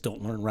lot of guys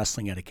don't learn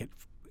wrestling etiquette.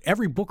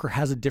 Every booker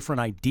has a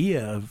different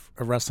idea of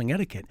wrestling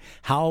etiquette.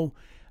 How,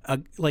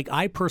 like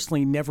I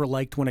personally never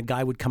liked when a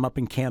guy would come up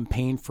and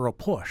campaign for a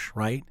push,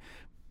 right?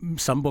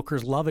 Some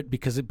bookers love it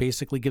because it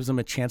basically gives them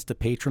a chance to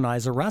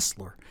patronize a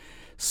wrestler.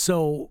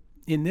 So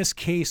in this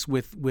case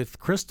with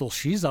Crystal,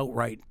 she's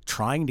outright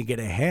trying to get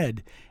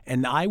ahead,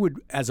 and I would,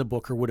 as a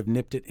booker, would have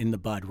nipped it in the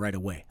bud right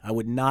away. I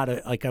would not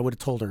I would have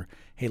told her,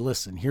 hey,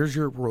 listen, here's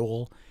your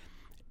role.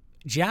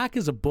 Jack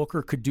as a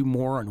booker could do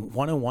more on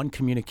one-on-one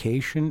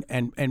communication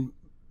and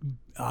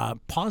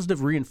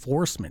positive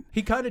reinforcement.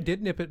 He kind of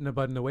did nip it in the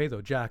bud in a way, though,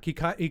 Jack. He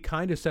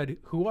kind of said,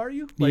 "Who are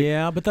you?"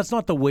 Yeah, but that's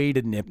not the way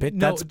to nip it.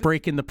 That's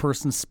breaking the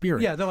person's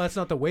spirit. Yeah, no, that's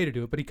not the way to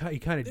do it, but he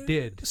kind of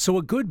did. So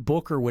a good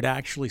booker would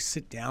actually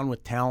sit down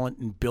with talent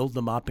and build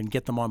them up and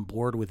get them on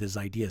board with his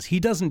ideas.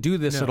 He doesn't do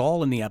this at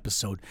all in the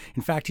episode.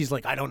 In fact, he's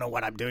like, I don't know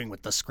what I'm doing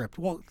with the script.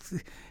 Well,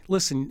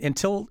 listen,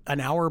 until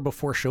an hour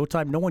before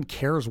showtime, no one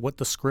cares what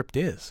the script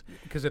is.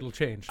 Because it'll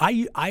change.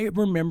 I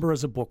remember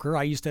as a booker,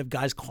 I used to have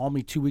guys call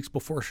me 2 weeks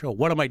before a show.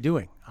 What am I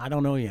doing? I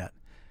don't know yet.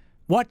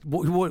 What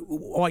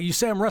you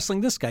say I'm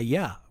wrestling this guy?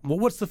 Yeah. Well,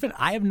 what's the finish?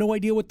 I have no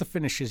idea what the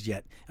finish is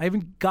yet. I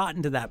haven't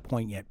gotten to that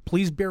point yet.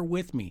 Please bear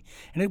with me.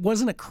 And it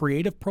wasn't a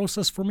creative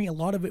process for me. A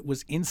lot of it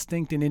was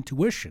instinct and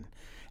intuition.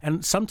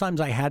 And sometimes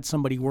I had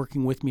somebody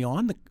working with me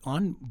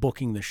on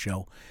booking the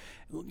show.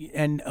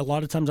 And a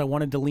lot of times I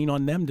wanted to lean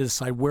on them to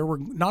decide where we're,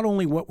 not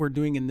only what we're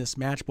doing in this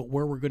match, but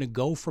where we're going to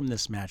go from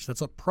this match.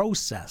 That's a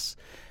process.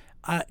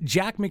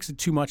 Jack makes it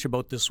too much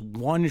about this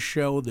one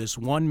show, this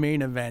one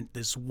main event,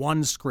 this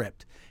one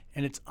script,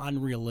 and it's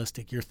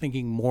unrealistic. You're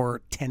thinking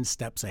more 10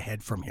 steps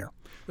ahead from here.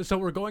 So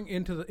we're going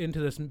into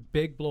this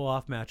big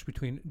blow-off match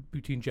between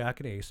Jack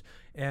and Ace,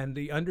 and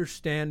the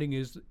understanding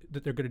is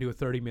that they're going to do a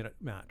 30-minute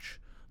match.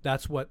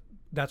 That's what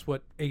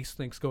Ace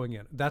thinks going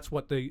in. That's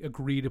what they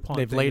agreed upon.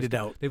 They've laid it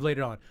out. They've laid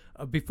it on.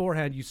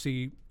 Beforehand, you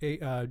see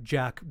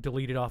Jack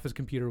deleted off his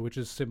computer, which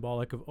is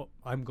symbolic of,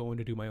 I'm going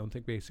to do my own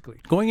thing, basically.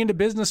 Going into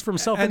business for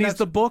himself, and he's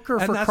the booker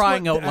for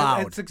crying out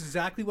loud. That's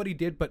exactly what he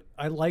did, but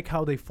I like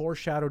how they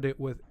foreshadowed it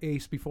with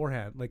Ace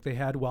beforehand. Like they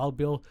had Wild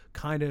Bill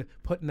kind of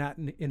putting that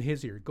in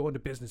his ear, go into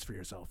business for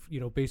yourself.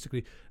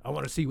 Basically, I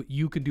want to see what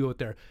you can do out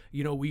there.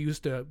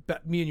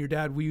 Me and your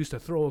dad, we used to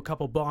throw a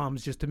couple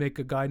bombs just to make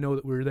a guy know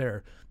that we were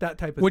there. That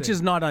type of thing. Which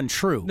is not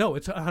untrue. No,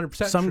 it's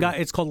 100% Some true. guy,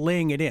 it's called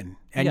laying it in,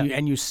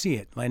 and you see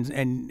it,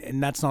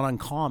 and that's not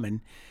uncommon.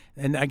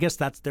 And I guess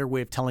that's their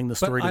way of telling the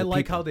story. But to the I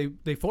like people. how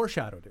they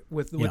foreshadowed it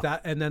with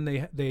that, and then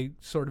they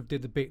sort of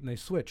did the bait and they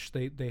switched.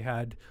 They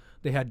had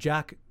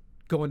Jack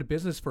go into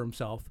business for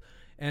himself,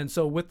 and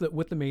so with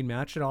the main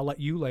match, and I'll let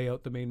you lay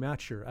out the main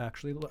match here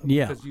actually,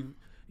 because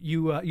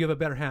you have a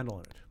better handle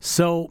on it.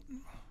 So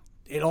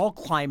it all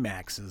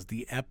climaxes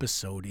the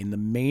episode in the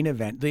main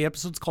event. The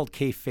episode's called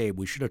Kayfabe.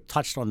 We should have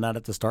touched on that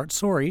at the start.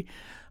 Sorry.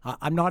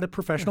 I'm not a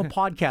professional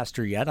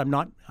podcaster yet.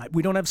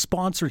 We don't have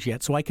sponsors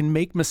yet, so I can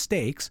make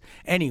mistakes.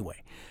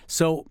 Anyway,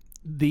 so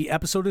the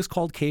episode is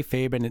called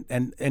Kayfabe,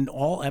 and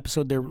all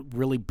episode they're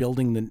really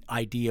building the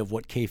idea of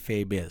what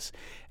Kayfabe is.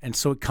 And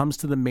so it comes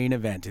to the main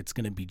event. It's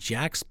going to be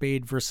Jack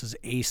Spade versus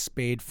Ace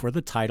Spade for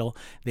the title.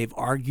 They've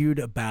argued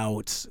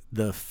about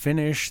the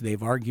finish.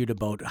 They've argued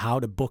about how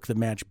to book the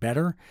match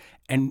better.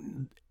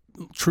 And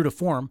true to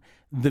form,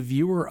 the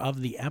viewer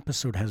of the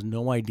episode has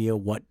no idea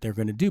what they're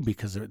going to do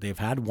because they've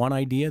had one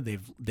idea,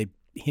 they've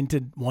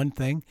hinted one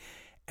thing,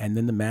 and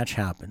then the match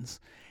happens.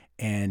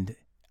 And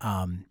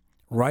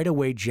right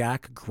away,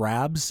 Jack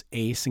grabs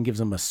Ace and gives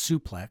him a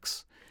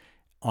suplex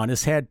on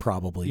his head,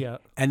 probably. Yeah.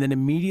 And then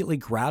immediately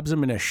grabs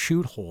him in a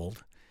shoot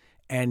hold.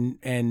 And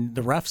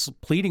the ref's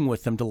pleading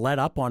with him to let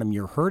up on him.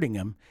 You're hurting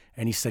him.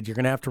 And he said, you're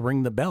going to have to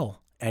ring the bell.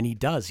 And he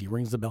does. He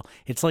rings the bell.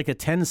 It's like a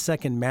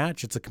 10-second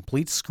match. It's a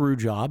complete screw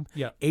job.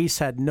 Yeah. Ace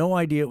had no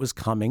idea it was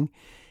coming.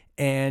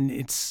 And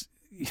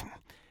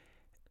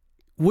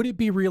would it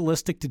be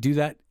realistic to do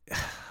that?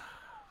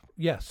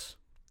 Yes.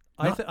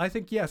 I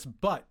think yes,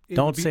 but...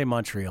 Don't say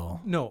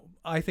Montreal. No,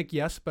 I think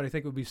yes, but I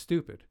think it would be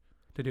stupid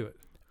to do it.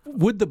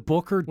 Would the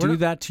booker do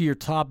that to your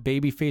top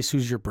babyface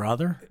who's your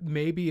brother?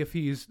 Maybe if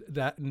he's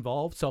that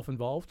involved,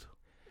 self-involved,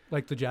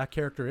 like the Jack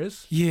character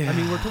is. Yeah. I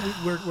mean,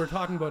 we're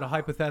talking about a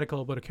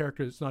hypothetical about a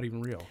character that's not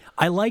even real.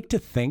 I like to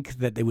think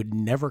that they would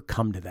never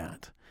come to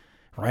that,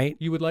 right?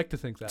 You would like to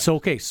think that. So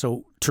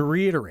to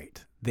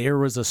reiterate, there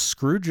was a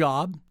screw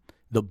job.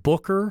 The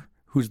booker,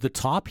 who's the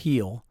top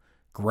heel,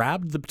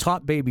 grabbed the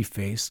top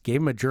babyface,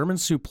 gave him a German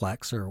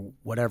suplex or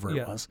whatever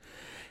it was,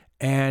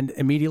 and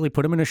immediately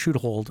put him in a shoot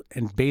hold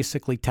and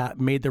basically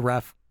made the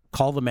ref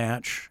call the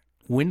match,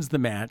 wins the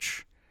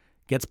match,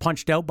 gets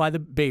punched out by the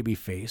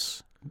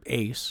babyface,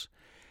 Ace,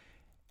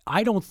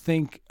 I don't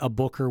think a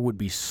booker would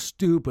be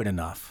stupid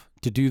enough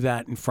to do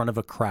that in front of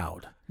a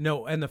crowd.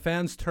 No, and the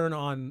fans turn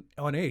on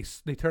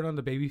Ace. They turn on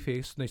the baby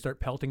face and they start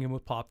pelting him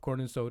with popcorn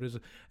and sodas.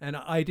 And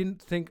I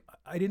didn't think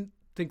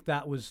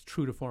that was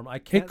true to form.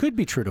 It could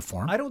be true to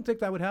form. I don't think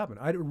that would happen.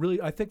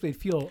 I think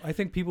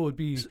people would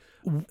be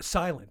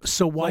silent.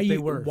 So why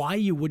like why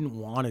you wouldn't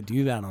want to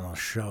do that on a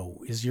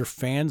show is your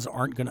fans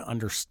aren't going to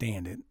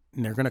understand it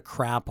and they're going to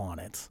crap on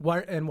it. Why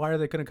are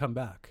they going to come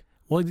back?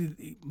 Well,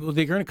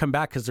 they're going to come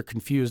back because they're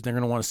confused. They're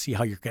going to want to see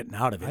how you're getting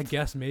out of it. I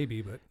guess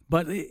maybe,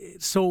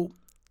 so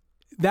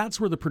that's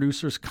where the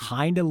producers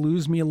kind of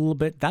lose me a little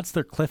bit. That's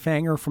their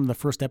cliffhanger from the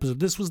first episode.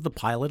 This was the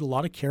pilot, a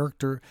lot of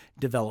character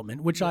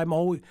development, which I'm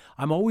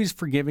always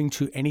forgiving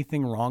to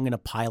anything wrong in a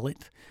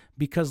pilot,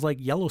 because like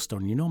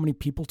Yellowstone, you know how many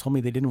people told me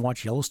they didn't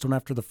watch Yellowstone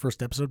after the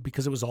first episode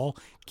because it was all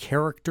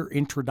character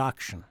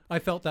introduction. I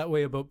felt that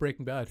way about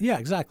Breaking Bad. Yeah,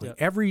 exactly.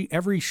 Yeah.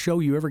 Every show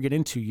you ever get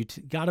into, you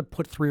got to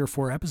put 3 or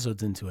 4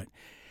 episodes into it.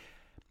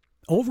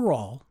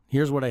 Overall,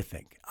 here's what I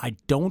think. I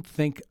don't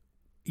think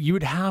you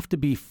would have to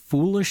be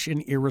foolish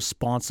and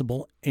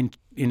irresponsible in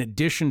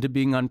addition to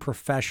being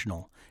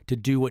unprofessional to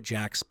do what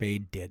Jack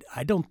Spade did.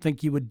 I don't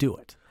think you would do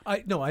it.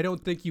 I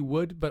don't think you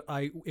would, but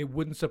it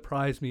wouldn't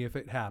surprise me if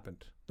it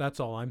happened. That's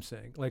all I'm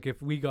saying. Like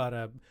if we got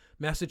a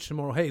message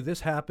tomorrow, hey,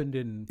 this happened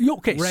in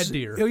Red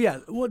Deer. Oh yeah,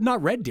 well,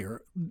 not Red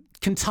Deer,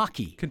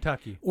 Kentucky,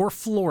 or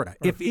Florida.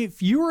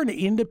 If you're an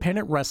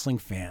independent wrestling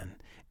fan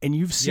and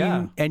you've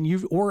seen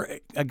or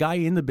a guy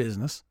in the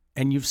business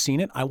and you've seen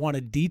it, I want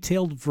a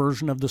detailed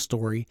version of the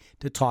story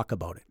to talk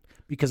about it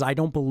because I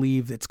don't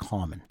believe it's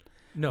common.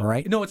 No,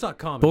 right? No, it's not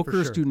common.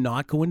 Bookers do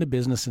not go into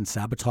business and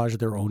sabotage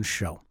their own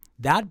show.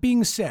 That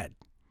being said,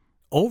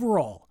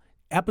 overall,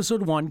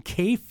 episode 1,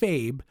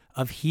 kayfabe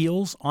of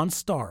heels on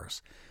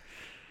Starz.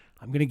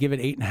 I'm going to give it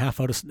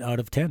 8.5 out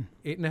of 10.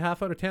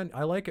 8.5 out of 10.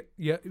 I like it.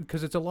 Yeah,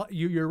 because it's a lot.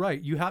 You're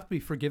right. You have to be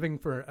forgiving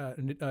for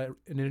an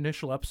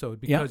initial episode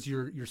because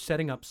you're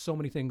setting up so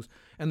many things,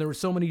 and there were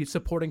so many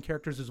supporting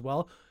characters as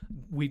well.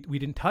 We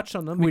didn't touch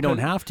on them. We don't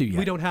have to yet.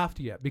 We don't have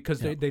to yet because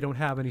they don't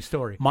have any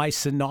story. My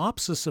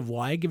synopsis of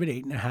why I give it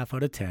 8.5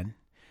 out of 10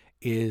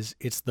 is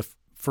it's the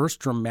first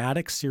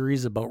dramatic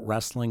series about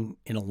wrestling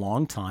in a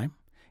long time.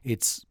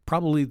 It's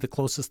probably the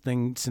closest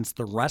thing since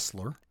The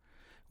Wrestler.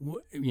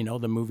 You know,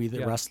 the movie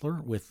The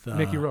Wrestler with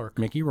Mickey Rourke.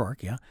 Mickey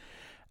Rourke, yeah.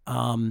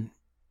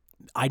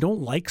 I don't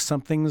like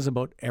some things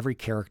about every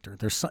character.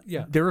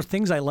 There are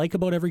things I like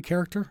about every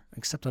character,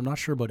 except I'm not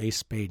sure about Ace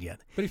Spade yet.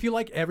 But if you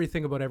like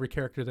everything about every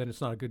character, then it's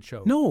not a good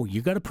show. No,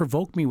 you got to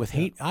provoke me with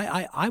hate.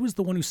 I was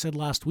the one who said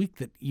last week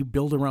that you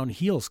build around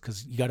heels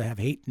because you got to have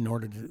hate in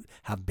order to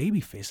have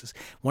baby faces.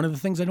 One of the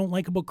things I don't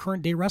like about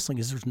current day wrestling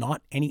is there's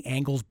not any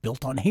angles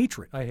built on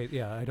hatred. I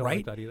don't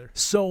like that either.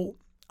 So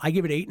I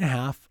give it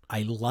 8.5.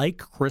 I like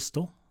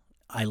Crystal.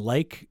 I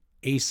like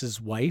Ace's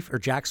wife or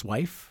Jack's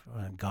wife.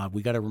 God,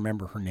 we got to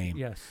remember her name.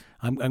 Yes,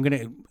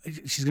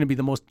 she's gonna be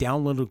the most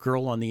downloaded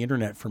girl on the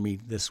internet for me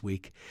this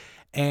week.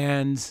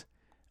 And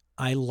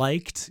I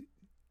liked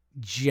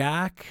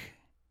Jack.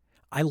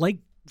 I like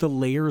the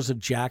layers of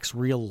Jack's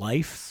real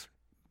life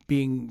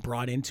being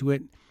brought into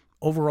it.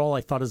 Overall,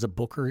 I thought as a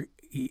booker,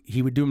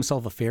 he would do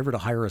himself a favor to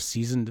hire a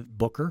seasoned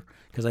booker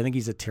because I think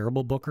he's a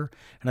terrible booker.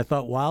 And I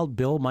thought Wild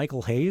Bill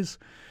Michael Hayes,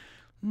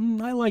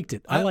 I liked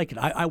it. I like it.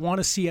 I want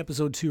to see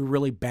episode 2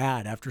 really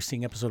bad after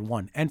seeing episode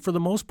 1. And for the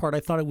most part, I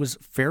thought it was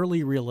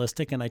fairly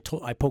realistic and I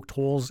poked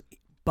holes.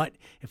 But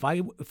if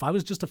I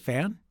was just a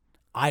fan,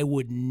 I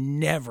would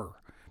never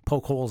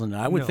poke holes in it.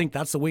 I would think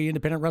that's the way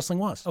independent wrestling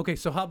was. Okay,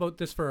 so how about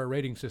this for our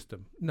rating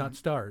system? Not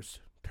Starz,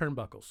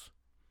 turnbuckles.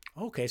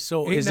 Okay,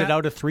 so is it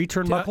out of 3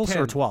 turnbuckles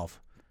or 12?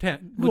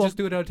 10. We'll just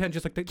do it out of 10,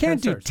 just like the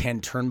can't 10 do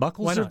 10 turnbuckles.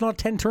 Why not? There's not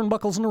 10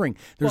 turnbuckles in a ring.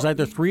 There's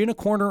either 3 in a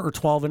corner or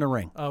 12 in a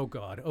ring. Oh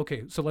God.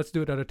 Okay, so let's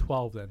do it out of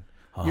 12 then.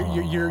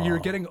 You're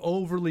getting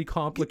overly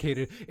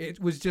complicated. It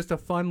was just a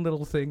fun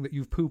little thing that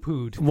you've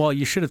poo-pooed. Well,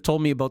 you should have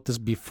told me about this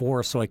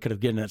before, so I could have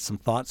given it some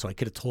thought. So I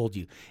could have told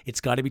you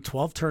it's got to be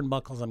 12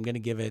 turnbuckles. I'm going to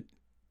give it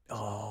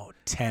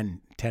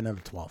 10 out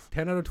of 12.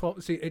 10 out of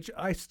 12. See,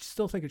 I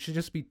still think it should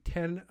just be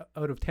 10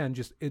 out of 10.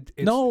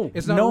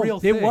 It's not a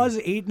real thing. It was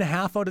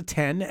 8.5 out of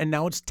 10, and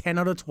now it's 10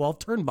 out of 12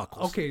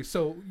 turnbuckles. Okay,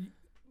 so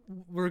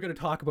we're going to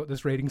talk about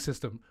this rating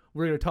system.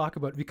 We're going to talk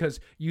about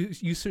because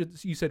you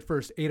said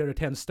first 8 out of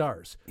 10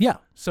 stars. Yeah.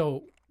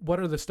 So what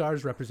are the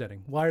stars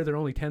representing? Why are there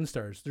only 10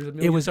 stars? There's a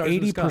million It was stars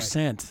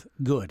 80%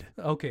 good.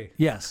 Okay.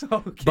 Yes.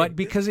 Okay. But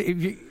because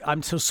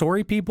I'm so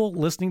sorry, people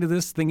listening to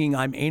this thinking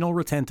I'm anal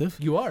retentive.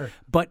 You are.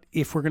 But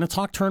if we're going to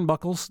talk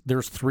turnbuckles,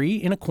 there's 3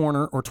 in a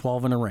corner or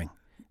 12 in a ring.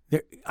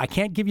 I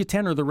can't give you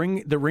 10 or the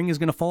ring is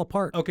going to fall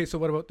apart. Okay, so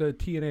what about the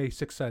TNA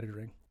 6-sided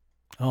ring?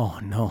 Oh,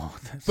 no.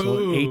 So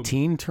Boom.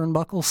 18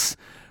 turnbuckles?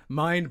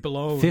 Mind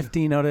blown.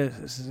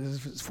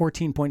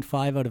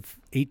 14.5 out of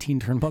 18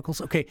 turnbuckles.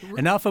 Okay,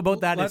 enough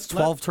about that. It's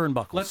 12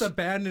 turnbuckles. Let's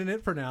abandon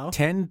it for now.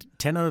 10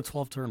 out of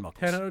 12 turnbuckles.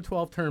 10 out of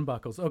 12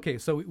 turnbuckles. Okay,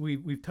 so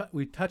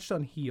we've touched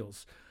on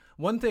heels.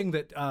 One thing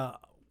that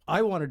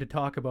I wanted to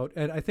talk about,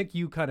 and I think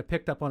you kind of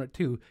picked up on it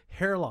too,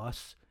 hair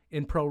loss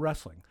in pro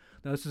wrestling.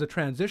 Now, this is a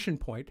transition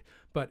point,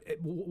 but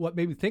what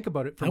made me think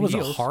about it for that was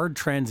Niels, a hard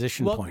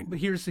transition point. But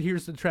here's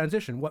the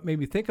transition. What made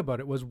me think about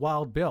it was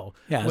Wild Bill.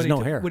 Yeah, there's no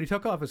hair. When he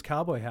took off his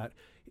cowboy hat,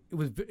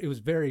 it was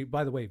very,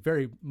 by the way,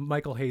 very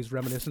Michael Hayes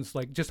reminiscence,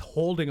 like just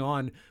holding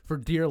on for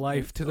dear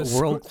life to the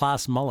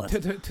world-class mullet.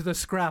 To the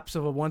scraps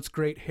of a once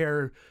great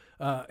hair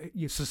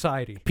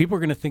society. People are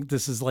going to think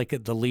this is like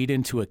the lead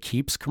into a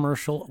Keeps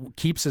commercial.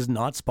 Keeps is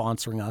not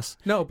sponsoring us.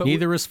 No, but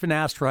neither is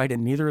Finasteride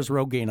and neither is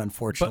Rogaine,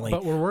 unfortunately.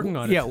 But we're working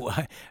on it.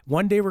 Yeah,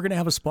 one day we're going to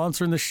have a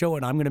sponsor in the show,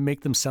 and I'm going to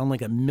make them sound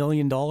like $1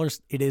 million.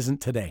 It isn't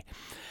today.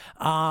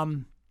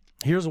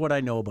 Here's what I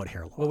know about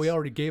hair loss. Well, we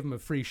already gave him a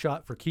free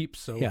shot for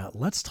Keeps. So yeah,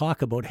 let's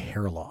talk about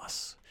hair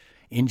loss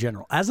in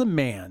general. As a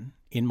man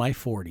in my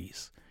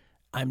 40s,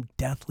 I'm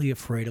deathly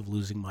afraid of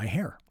losing my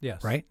hair.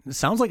 Yes. Right? It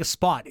sounds like a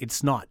spot.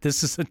 It's not.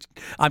 This is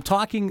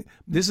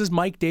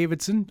Mike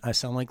Davidson. I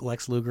sound like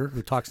Lex Luger,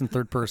 who talks in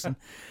third person.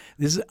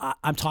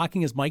 I'm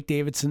talking as Mike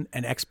Davidson,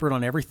 an expert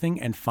on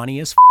everything and funny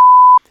as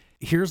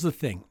Here's the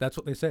thing. That's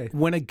what they say.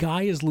 When a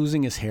guy is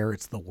losing his hair,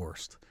 it's the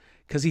worst.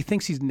 Because he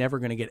thinks he's never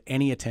going to get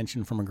any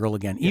attention from a girl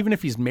again. Yeah. Even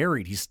if he's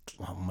married,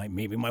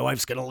 maybe my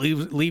wife's going to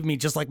leave me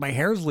just like my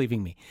hair's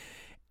leaving me.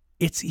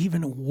 It's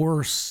even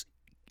worse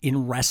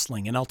in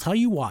wrestling. And I'll tell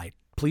you why.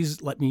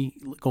 Please let me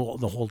go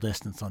the whole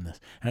distance on this.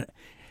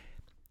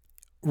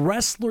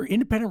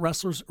 Independent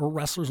wrestlers or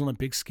wrestlers on a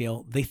big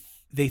scale,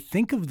 they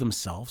think of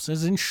themselves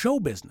as in show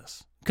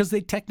business because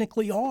they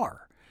technically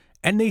are.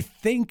 And they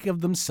think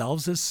of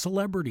themselves as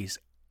celebrities.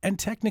 And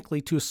technically,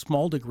 to a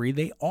small degree,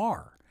 they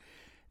are.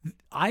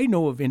 I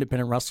know of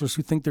independent wrestlers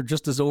who think they're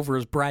just as over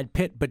as Brad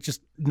Pitt, but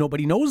just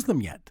nobody knows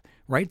them yet,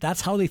 right?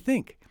 That's how they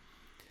think.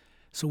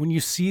 So when you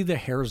see the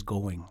hairs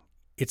going,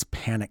 it's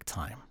panic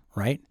time,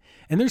 right?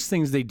 And there's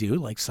things they do,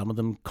 like some of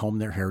them comb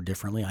their hair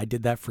differently. I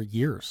did that for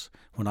years.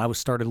 When I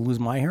started to lose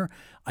my hair,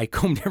 I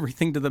combed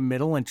everything to the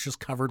middle and just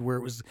covered where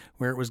it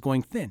was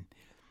going thin.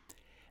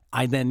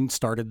 I then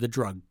started the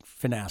drug,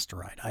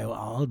 Finasteride.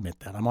 I'll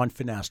admit that. I'm on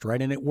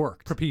Finasteride, and it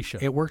worked.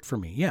 Propecia. It worked for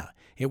me, yeah.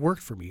 It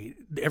worked for me.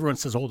 Everyone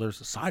says, oh,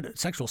 there's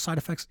sexual side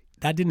effects.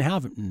 That didn't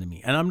happen to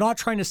me. And I'm not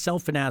trying to sell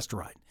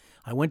Finasteride.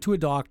 I went to a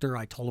doctor.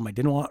 I told him I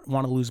didn't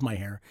want to lose my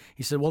hair.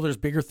 He said, well, there's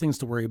bigger things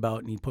to worry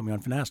about, and he put me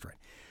on Finasteride.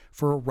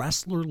 For a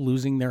wrestler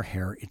losing their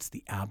hair, it's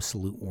the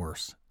absolute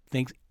worst.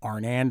 Think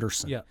Arn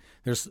Anderson. Yeah.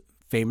 There's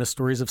famous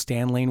stories of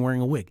Stan Lane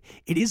wearing a wig.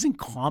 It isn't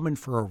common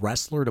for a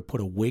wrestler to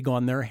put a wig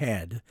on their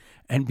head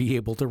and be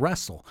able to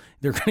wrestle.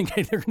 They're going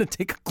to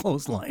take a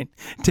clothesline,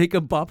 take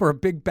a bump or a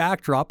big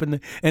backdrop, and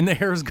the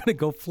hair is going to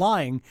go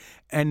flying,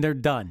 and they're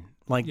done.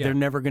 They're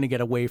never going to get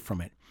away from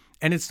it.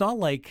 And it's not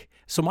like,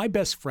 so my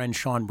best friend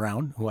Sean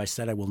Brown, who I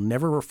said I will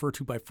never refer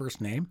to by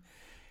first name,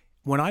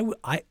 when I'm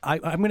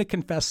going to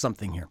confess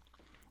something here.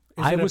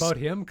 Is it about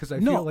him? Because I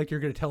feel like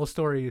you're going to tell a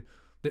story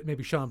that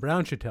maybe Sean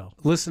Brown should tell.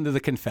 Listen to the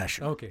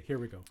confession. Okay, here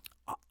we go.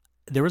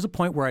 There was a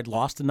point where I'd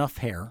lost enough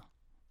hair,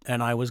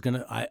 and I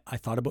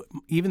thought about,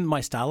 even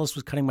my stylist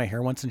was cutting my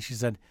hair once, and she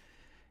said,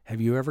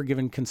 have you ever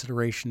given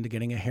consideration to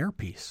getting a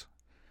hairpiece?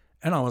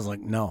 And I was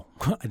like, no,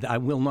 I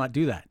will not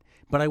do that.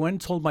 But I went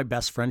and told my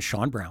best friend,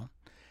 Sean Brown,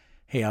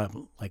 hey, I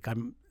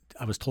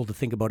was told to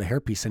think about a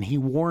hairpiece, and he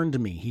warned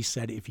me. He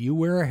said, if you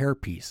wear a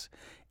hairpiece,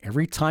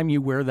 every time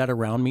you wear that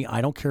around me, I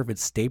don't care if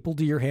it's stapled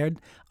to your head.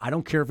 I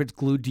don't care if it's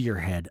glued to your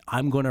head.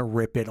 I'm going to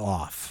rip it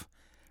off,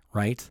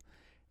 right?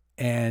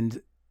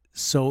 And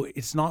so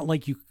it's not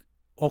like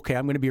I'm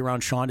going to be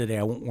around Sean today.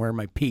 I won't wear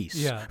my piece,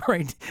 yeah.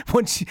 Right?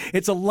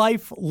 It's a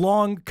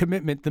lifelong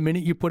commitment the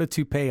minute you put a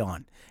toupee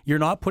on. You're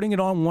not putting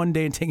it on one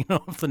day and taking it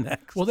off the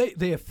next. Well,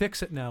 they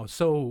affix it now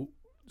so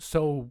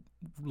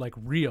like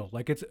real.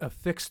 Like it's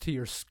affixed to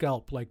your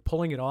scalp. Like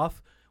pulling it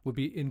off would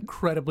be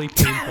incredibly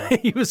painful.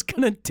 He was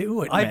going to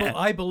do it, man.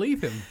 I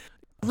believe him.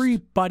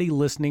 Everybody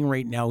listening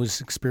right now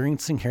who's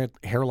experiencing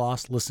hair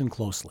loss, listen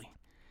closely.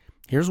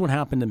 Here's what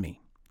happened to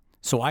me.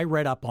 So I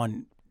read up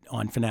on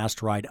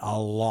Finasteride a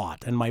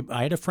lot, and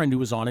I had a friend who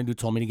was on it who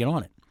told me to get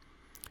on it.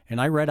 And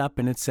I read up,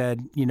 and it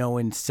said,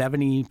 in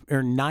 70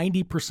 or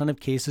 90% of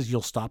cases,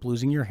 you'll stop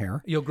losing your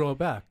hair. You'll grow it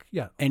back,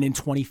 yeah. And in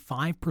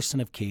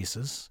 25% of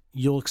cases,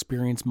 you'll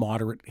experience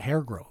moderate hair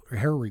growth or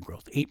hair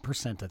regrowth.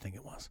 8%, I think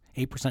it was.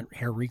 8%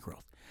 hair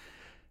regrowth.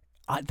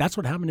 That's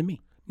what happened to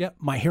me. Yeah.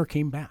 My hair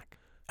came back.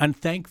 And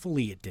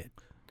thankfully it did.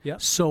 Yeah.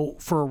 So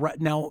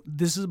now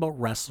this is about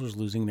wrestlers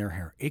losing their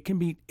hair.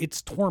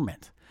 It's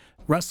torment.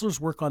 Wrestlers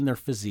work on their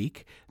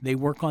physique. They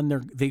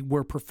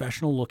wear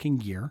professional looking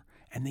gear,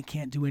 and they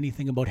can't do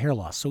anything about hair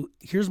loss. So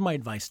here's my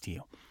advice to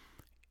you.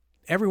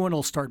 Everyone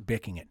will start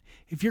bicking it.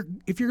 If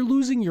you're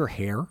losing your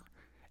hair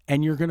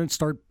and you're going to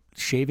start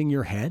shaving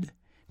your head,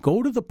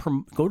 go to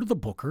the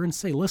booker and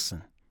say,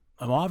 listen,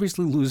 I'm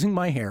obviously losing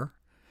my hair.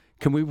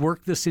 Can we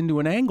work this into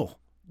an angle?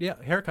 Yeah,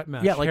 haircut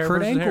match. Yeah, like hair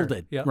Kurt Angle hair.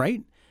 did, yeah.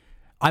 Right?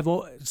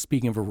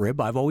 Speaking of a rib,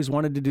 I've always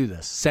wanted to do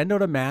this. Send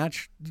out a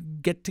match,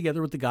 get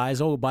together with the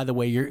guys. Oh, by the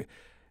way, you're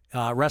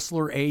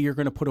wrestler A, you're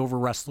going to put over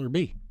wrestler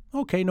B.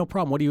 Okay, no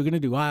problem. What are you going to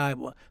do?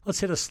 Let's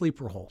hit a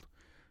sleeper hold.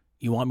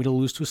 You want me to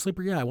lose to a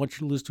sleeper? Yeah, I want you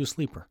to lose to a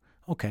sleeper.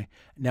 Okay.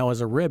 Now,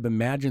 as a rib,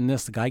 imagine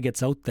this. The guy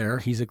gets out there.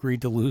 He's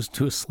agreed to lose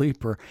to a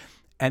sleeper.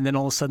 And then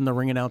all of a sudden the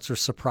ring announcer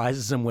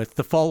surprises him with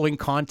the following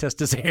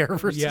contest is hair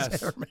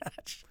versus hair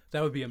match.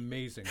 That would be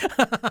amazing.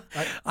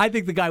 I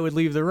think the guy would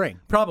leave the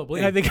ring.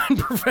 Probably. I think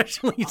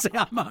unprofessionally he'd say,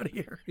 I'm out of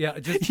here. Yeah,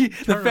 just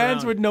the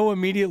fans would know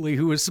immediately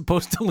who was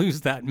supposed to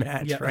lose that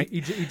match, right?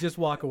 He'd just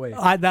walk away.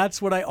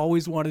 That's what I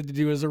always wanted to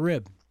do as a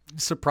rib.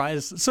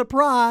 Surprise,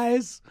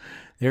 surprise.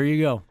 There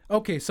you go.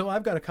 Okay, so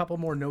I've got a couple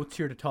more notes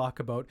here to talk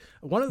about.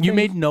 One of the You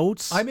things- made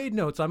notes? I made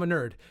notes. I'm a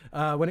nerd.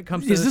 When it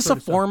comes to Is this sort a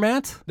of stuff.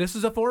 format? This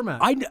is a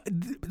format.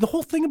 The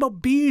whole thing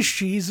about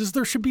BeezSheez is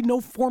there should be no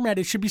format.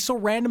 It should be so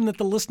random that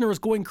the listener is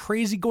going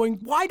crazy, going,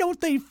 why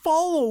don't they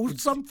follow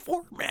some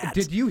format?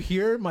 Did you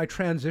hear my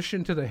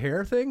transition to the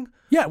hair thing?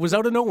 Yeah, it was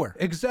out of nowhere.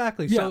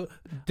 Exactly. Yeah. So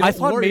I don't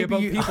thought worry maybe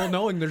about you- people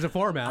knowing there's a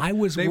format.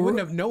 They wouldn't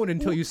have known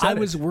until you said I it.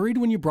 was worried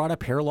when you brought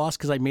up hair loss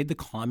because I made the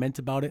comment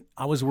about it.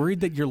 I was worried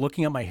that you're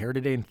looking at my hair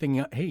today and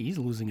thinking, hey, he's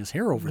losing his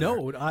hair over there.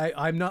 No,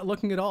 I'm not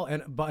looking at all.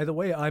 And by the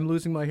way, I'm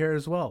losing my hair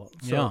as well.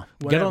 So Yeah.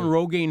 Get whatever. on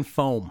Rogaine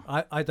foam.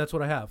 That's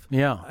what I have.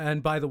 Yeah.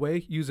 And by the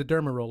way, use a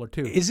derma roller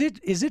too. Is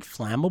it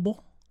flammable?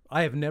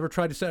 I have never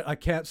tried to set. I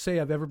can't say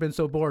I've ever been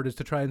so bored as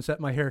to try and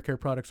set my hair care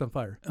products on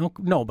fire. Oh,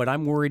 no, but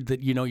I'm worried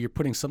that you're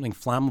putting something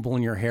flammable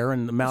in your hair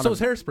and the amount So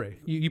of is hairspray.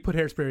 You put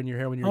hairspray in your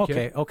hair when you're a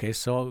kid. Okay,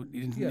 so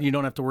you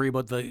don't have to worry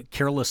about the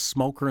careless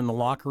smoker in the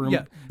locker room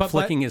but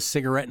flicking his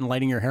cigarette and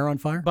lighting your hair on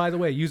fire? By the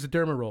way, use a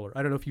derma roller.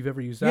 I don't know if you've ever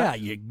used that.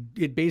 Yeah,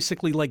 it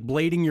basically like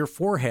blading your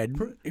forehead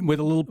with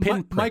a little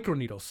pin prick.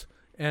 Microneedles,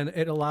 and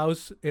it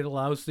allows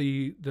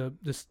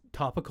this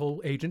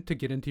topical agent to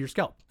get into your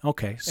scalp.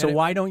 Okay, so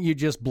why don't you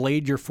just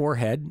blade your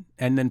forehead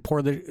and then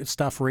pour the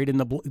stuff right in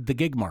the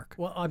gig mark?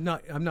 Well, I'm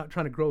not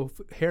trying to grow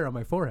hair on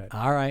my forehead.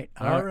 All right.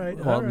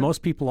 Well,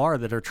 most people are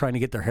that are trying to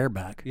get their hair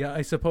back. Yeah,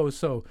 I suppose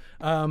so.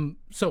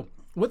 So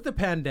with the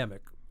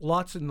pandemic,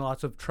 lots and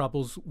lots of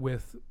troubles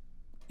with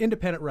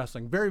independent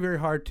wrestling. Very, very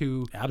hard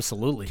to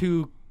Absolutely.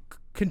 to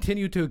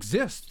continue to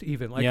exist.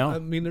 Even I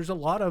mean, there's a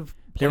lot of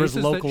There was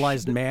places that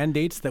localized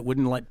mandates that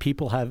wouldn't let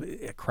people have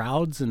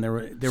crowds, and there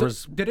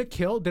was. Did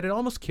it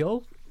almost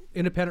kill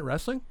independent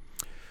wrestling?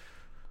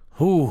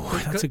 Ooh,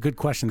 that's a good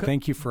question.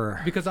 Thank you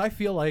for. Because I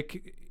feel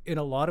like in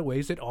a lot of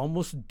ways it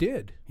almost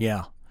did.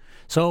 Yeah.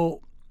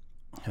 So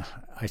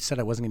I said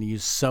I wasn't going to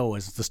use "so"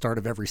 as the start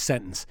of every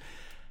sentence.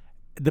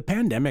 The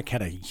pandemic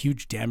had a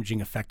huge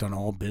damaging effect on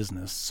all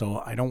business,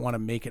 so I don't want to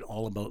make it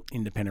all about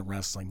independent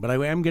wrestling. But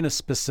I am going to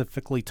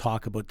specifically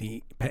talk about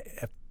the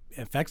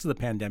effects of the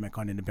pandemic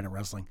on independent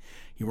wrestling.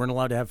 You weren't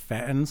allowed to have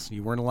fans.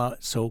 You weren't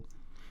allowed. So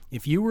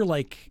if you were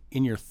like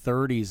in your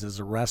 30s as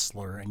a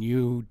wrestler and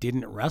you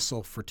didn't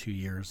wrestle for 2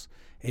 years,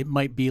 it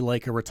might be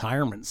like a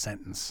retirement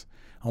sentence,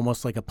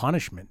 almost like a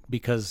punishment,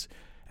 because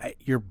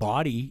your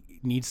body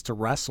needs to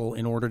wrestle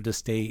in order to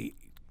stay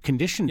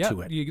conditioned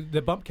to it.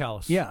 The bump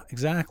callus. Yeah,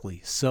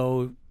 exactly.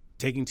 So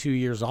taking 2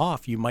 years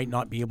off, you might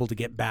not be able to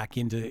get back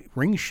into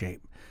ring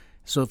shape.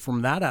 So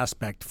from that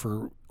aspect,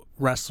 for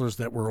wrestlers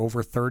that were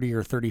over 30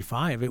 or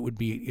 35, it would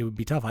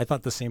be tough. I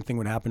thought the same thing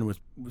would happen with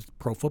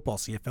pro football.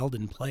 CFL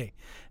didn't play,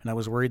 and I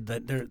was worried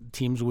that their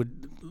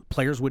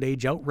players would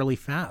age out really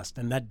fast,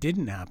 and that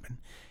didn't happen.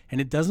 And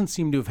it doesn't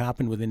seem to have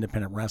happened with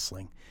independent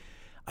wrestling.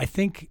 I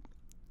think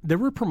there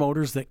were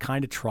promoters that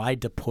kind of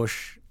tried to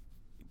push,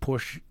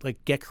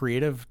 like get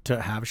creative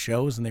to have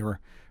shows, and they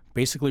were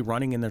basically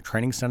running in their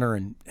training center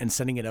and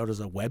sending it out as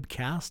a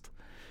webcast.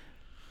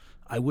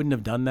 I wouldn't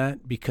have done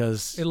that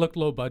because it looked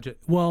low budget.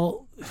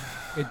 Well,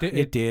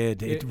 it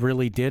did. It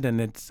really did,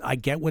 and I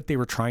get what they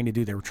were trying to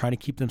do. They were trying to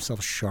keep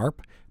themselves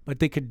sharp, but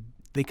they could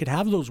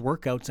have those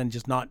workouts and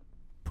just not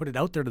put it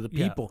out there to the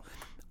people.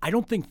 Yeah. I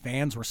don't think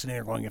fans were sitting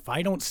there going, if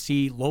I don't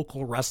see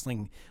local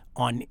wrestling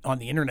on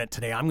the internet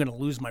today, I'm going to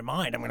lose my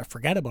mind. I'm going to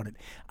forget about it.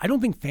 I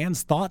don't think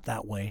fans thought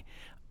that way.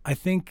 I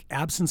think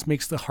absence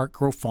makes the heart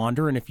grow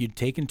fonder, and if you'd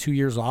taken 2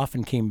 years off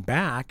and came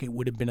back, it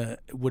would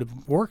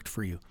have worked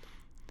for you.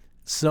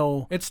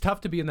 So it's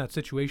tough to be in that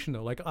situation,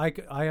 though. Like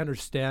I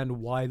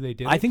understand why they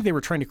did. I think they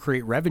were trying to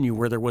create revenue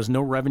where there was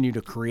no revenue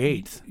to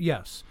create.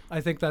 Yes,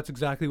 I think that's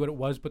exactly what it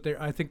was. But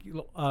I think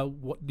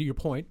to your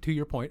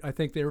point, I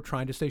think they were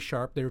trying to stay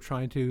sharp. They were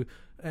trying to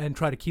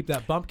try to keep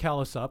that bump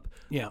callus up.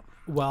 Yeah,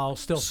 while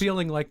still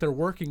feeling like they're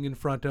working in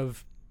front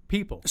of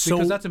people,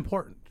 because that's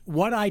important.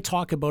 What I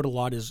talk about a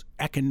lot is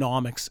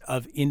economics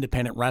of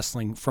independent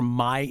wrestling from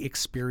my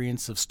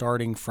experience of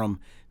starting from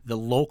the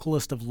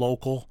localest of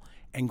local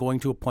and going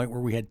to a point where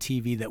we had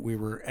TV that we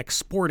were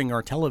exporting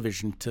our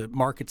television to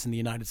markets in the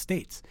United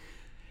States.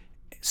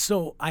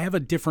 So I have a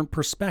different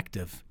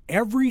perspective.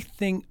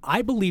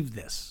 I believe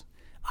this.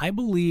 I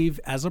believe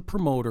as a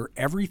promoter,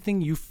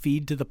 everything you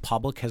feed to the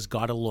public has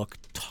got to look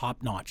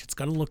top notch. It's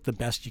got to look the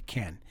best you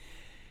can.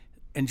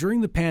 And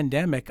during the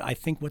pandemic, I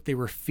think what they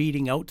were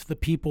feeding out to the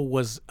people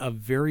was a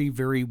very,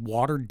 very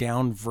watered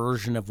down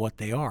version of what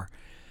they are.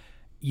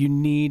 You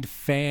need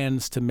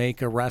fans to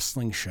make a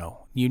wrestling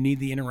show. You need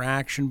the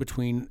interaction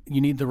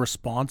you need the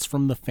response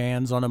from the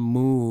fans on a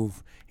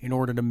move in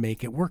order to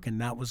make it work.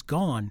 And that was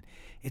gone.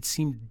 it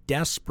seemed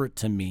desperate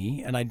to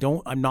me, and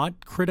I'm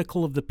not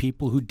critical of the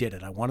people who did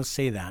it. I want to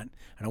say that.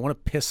 I don't want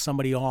to piss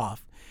somebody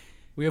off.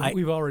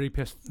 We've already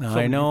pissed.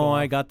 I know.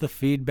 I got the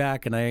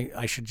feedback, and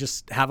I should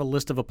just have a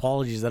list of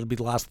apologies. That'll be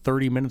the last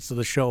 30 minutes of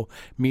the show,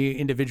 me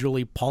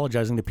individually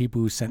apologizing to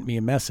people who sent me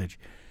a message.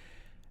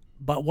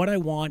 But what I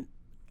want,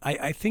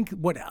 I think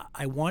what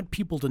I want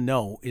people to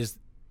know is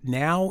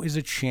now is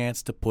a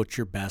chance to put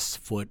your best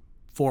foot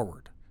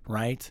forward,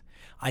 right?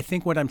 I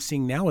think what I'm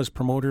seeing now is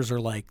promoters are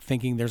like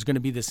thinking there's going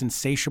to be this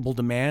insatiable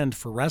demand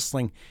for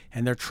wrestling,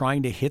 and they're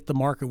trying to hit the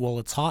market while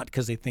it's hot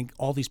because they think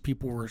all these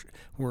people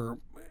were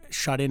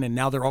shut in, and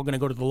now they're all going to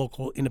go to the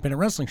local independent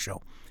wrestling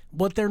show.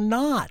 But they're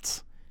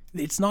not.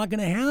 It's not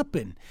going to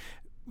happen.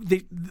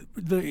 The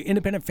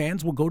independent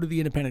fans will go to the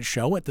independent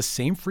show at the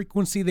same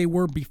frequency they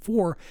were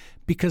before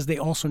because they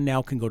also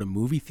now can go to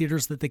movie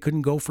theaters that they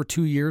couldn't go for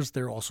 2 years.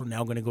 They're also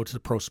now going to go to the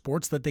pro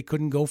sports that they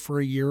couldn't go for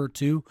a year or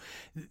two.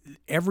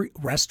 Every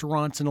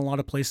restaurants in a lot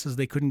of places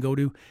they couldn't go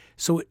to.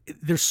 So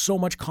there's so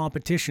much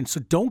competition. So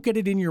don't get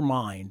it in your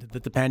mind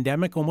that the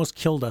pandemic almost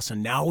killed us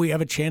and now we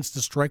have a chance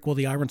to strike while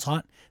the iron's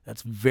hot.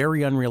 That's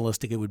very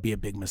unrealistic. It would be a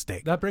big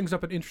mistake. That brings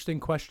up an interesting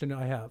question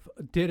I have.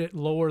 Did it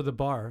lower the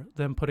bar,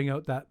 them putting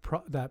out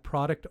that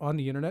product on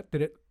the internet?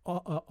 Did it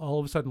all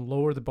of a sudden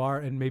lower the bar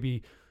and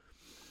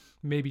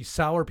maybe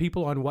sour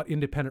people on what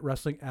independent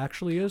wrestling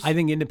actually is? I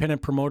think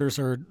independent promoters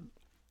are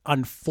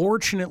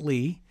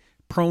unfortunately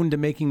prone to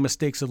making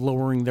mistakes of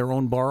lowering their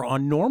own bar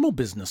on normal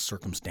business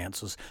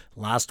circumstances.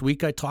 Last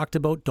week I talked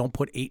about don't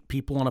put 8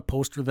 people on a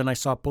poster. Then I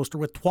saw a poster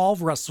with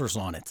 12 wrestlers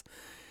on it.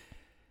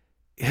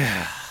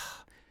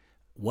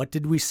 What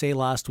did we say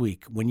last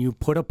week? When you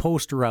put a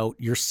poster out,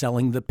 you're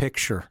selling the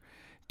picture.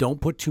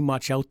 Don't put too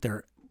much out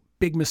there.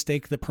 Big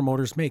mistake that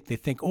promoters make. They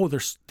think, oh,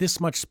 there's this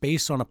much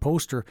space on a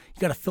poster.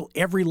 You got to fill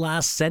every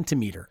last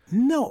centimeter.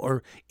 No,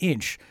 or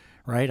inch,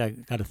 right? I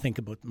got to think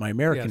about my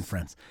American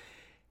friends.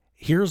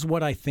 Here's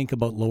what I think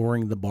about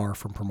lowering the bar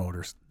from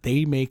promoters.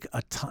 They make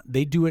a ton.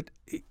 They do it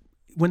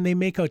when they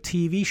make a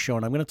TV show,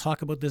 and I'm going to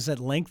talk about this at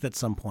length at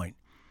some point.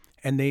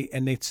 And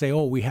they say,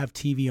 oh, we have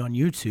TV on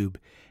YouTube,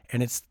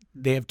 and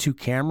they have 2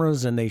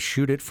 cameras and they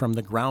shoot it from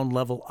the ground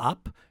level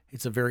up.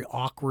 It's a very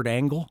awkward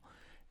angle.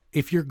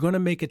 If you're going to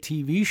make a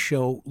TV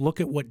show, look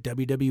at what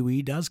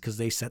WWE does because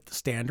they set the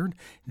standard.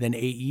 Then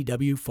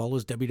AEW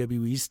follows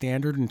WWE's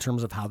standard in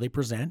terms of how they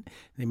present.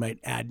 They might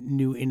add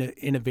new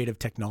innovative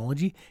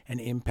technology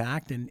and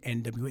Impact and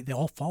NWA. They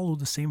all follow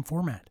the same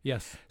format.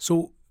 Yes.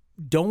 So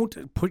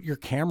don't put your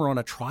camera on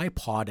a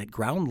tripod at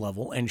ground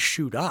level and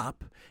shoot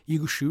up.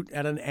 You shoot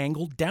at an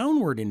angle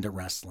downward into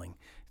wrestling.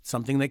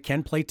 Something that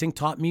Ken Playtink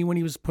taught me when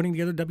he was putting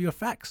together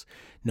WFX.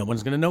 No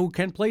one's going to know who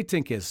Ken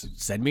Playtink is.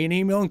 Send me an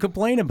email and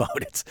complain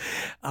about it.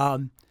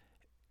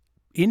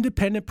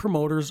 Independent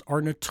promoters are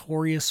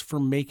notorious for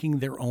making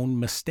their own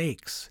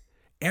mistakes.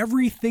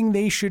 Everything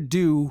they should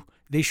do,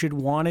 they should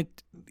want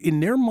it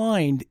in their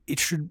mind.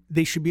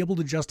 They should be able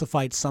to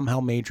justify it somehow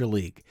major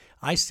league.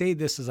 I say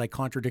this as I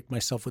contradict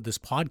myself with this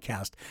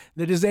podcast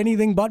that is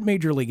anything but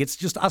major league. It's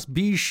just us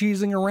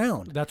BeezSheezing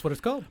around. That's what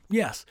it's called.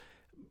 Yes.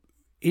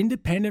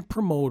 Independent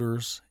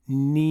promoters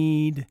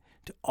need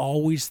to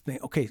always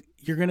think, okay,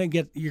 you're going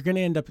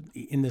to end up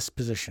in this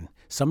position.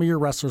 Some of your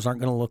wrestlers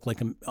aren't going to look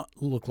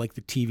like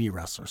the TV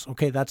wrestlers.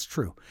 Okay, that's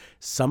true.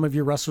 Some of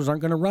your wrestlers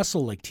aren't going to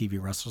wrestle like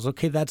TV wrestlers.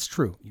 Okay, that's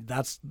true.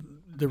 That's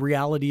the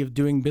reality of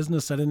doing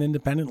business at an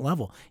independent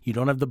level. You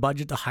don't have the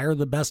budget to hire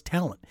the best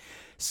talent,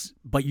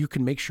 but you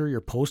can make sure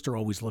your poster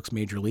always looks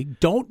major league.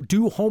 Don't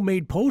do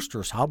homemade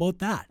posters. How about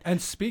that?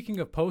 And speaking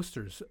of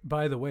posters,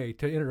 by the way,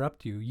 to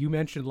interrupt you, you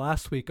mentioned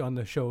last week on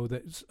the show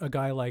that a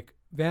guy like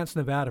Vance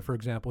Nevada, for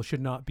example,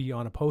 should not be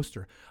on a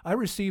poster. I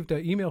received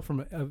an email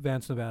from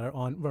Vance Nevada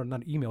not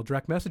an email,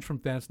 direct message from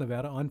Vance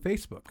Nevada on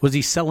Facebook. Was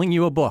he selling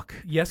you a book?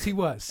 Yes, he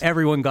was.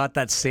 Everyone got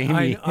that same.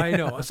 I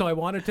know. So I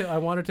wanted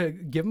to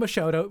give him a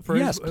shout out for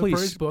his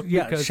book.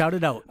 Yeah, because, shout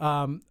it out.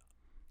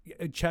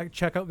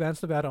 Check out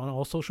Vance Nevada on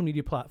all social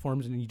media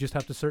platforms, and you just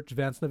have to search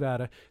Vance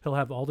Nevada. He'll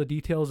have all the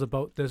details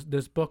about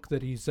this book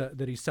that he's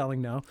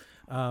selling now.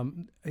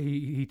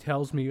 He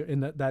tells me in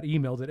that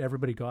email that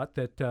everybody got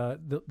that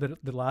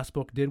the last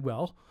book did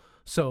well.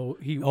 So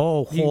he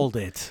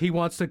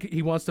wants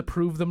to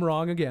prove them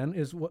wrong again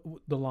is what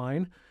the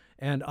line.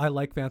 And I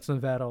like Vance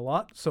Nevada a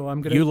lot, so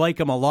I'm gonna. You like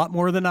him a lot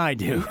more than I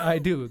do. I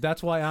do.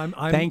 That's why I'm.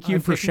 Thank you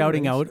for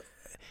shouting out.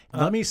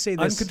 Let me say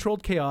this: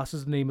 Uncontrolled Chaos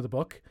is the name of the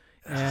book.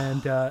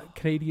 And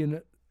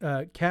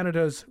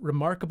Canada's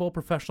Remarkable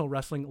Professional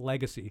Wrestling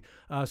Legacy.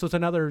 So it's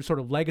another sort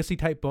of legacy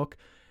type book,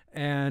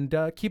 and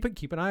keep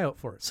an eye out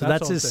for it. So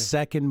that's his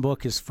second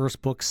book. His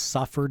first book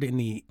suffered in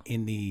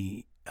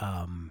the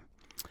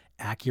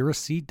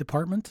accuracy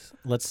department.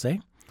 Let's say.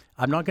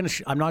 I'm not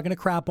gonna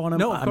crap on him.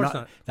 No, of course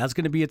not. That's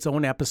going to be its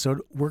own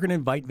episode. We're going to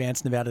invite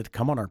Vance Nevada to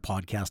come on our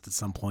podcast at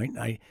some point.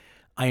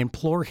 I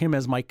implore him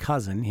as my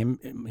cousin,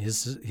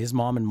 his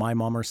mom and my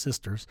mom are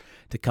sisters,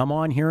 to come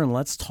on here and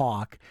let's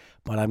talk.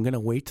 But I'm going to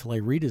wait till I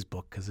read his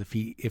book because if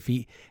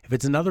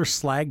it's another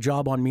slag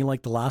job on me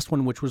like the last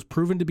one, which was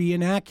proven to be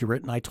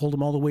inaccurate, and I told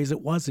him all the ways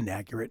it was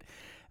inaccurate,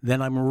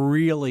 then I'm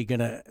really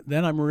gonna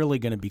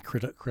be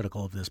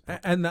critical of this book.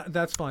 And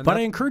that's fine. But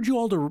I encourage you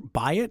all to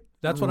buy it.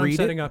 That's what I'm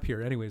setting up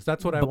here. Anyways,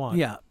 that's what I want.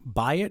 Yeah,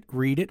 buy it,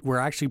 read it. We're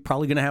actually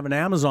probably going to have an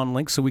Amazon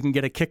link so we can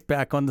get a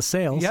kickback on the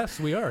sales. Yes,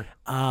 we are.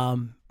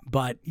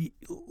 But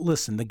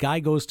listen, the guy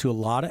goes to a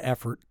lot of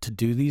effort to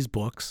do these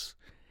books,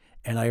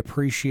 and I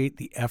appreciate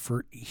the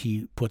effort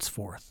he puts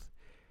forth.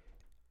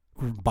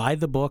 Buy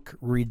the book,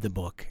 read the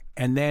book.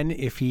 And then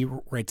if he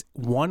writes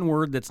one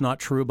word that's not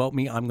true about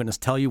me, I'm going to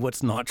tell you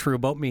what's not true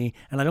about me.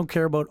 And I don't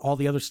care about all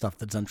the other stuff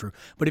that's untrue.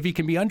 But if he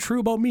can be untrue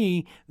about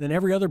me, then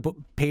every other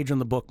page on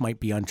the book might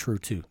be untrue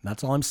too.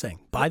 That's all I'm saying.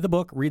 Buy the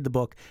book, read the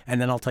book,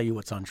 and then I'll tell you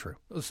what's untrue.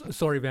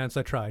 Sorry, Vance,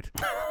 I tried.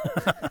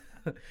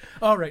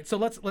 All right, so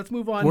let's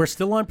move on. We're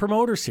still on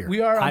promoters here.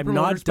 We are on I'm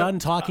promoters, not done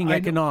talking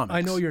economics.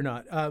 I know you're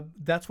not.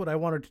 That's what I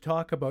wanted to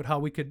talk about, how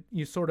we could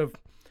sort of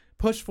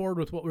push forward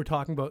with what we were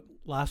talking about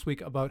last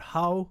week about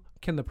how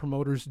can the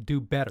promoters do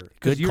better.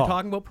 Because you're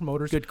talking about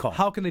promoters. Good call.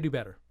 How can they do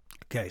better?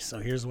 Okay, so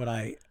here's what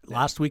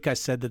last week I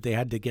said that they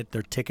had to get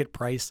their ticket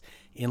price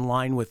in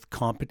line with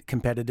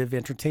competitive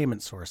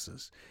entertainment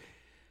sources.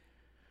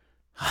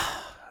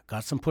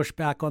 Got some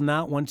pushback on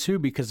that one too,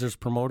 because there's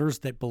promoters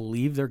that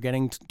believe they're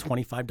getting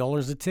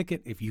 $25 a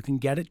ticket. If you can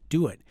get it,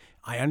 do it.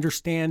 I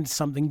understand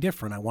something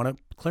different. I want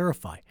to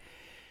clarify.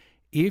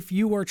 If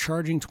you are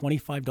charging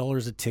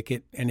 $25 a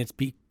ticket and it's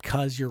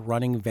because you're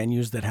running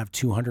venues that have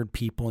 200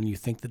 people and you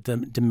think that the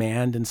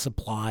demand and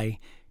supply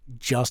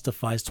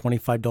justifies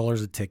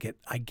 $25 a ticket,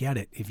 I get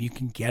it. If you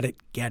can get it,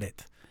 get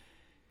it.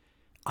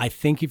 I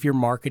think if you're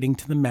marketing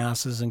to the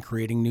masses and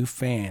creating new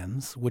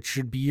fans, which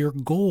should be your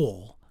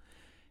goal,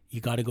 you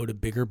got to go to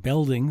bigger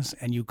buildings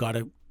and you got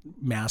to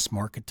mass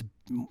market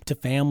to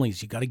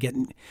families. You got to get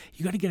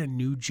a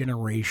new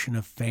generation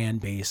of fan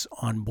base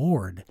on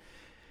board.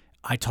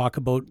 I talk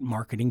about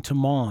marketing to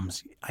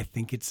moms. I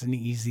think it's an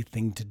easy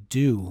thing to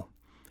do.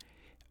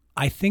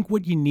 I think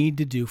what you need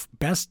to do,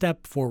 best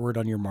step forward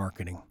on your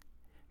marketing.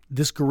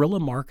 This guerrilla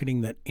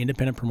marketing that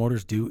independent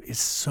promoters do is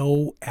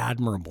so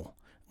admirable.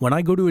 When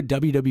I go to a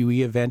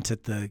WWE event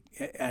at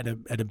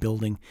a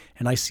building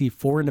and I see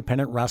 4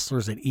 independent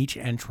wrestlers at each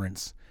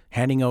entrance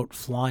handing out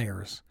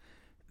flyers,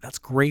 that's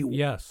great.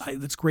 Yes.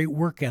 That's great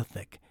work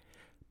ethic.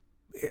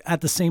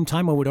 At the same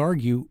time, I would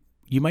argue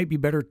you might be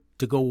better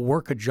to go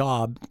work a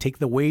job, take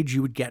the wage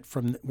you would get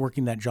from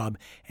working that job,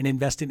 and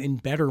invest it in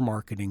better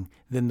marketing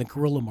than the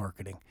guerrilla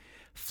marketing.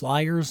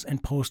 Flyers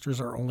and posters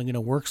are only going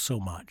to work so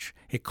much.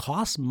 It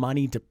costs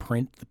money to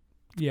print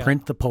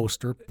the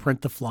poster,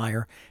 print the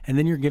flyer, and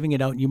then you're giving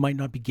it out, and you might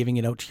not be giving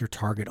it out to your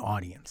target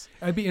audience.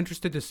 I'd be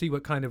interested to see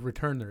what kind of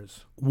return there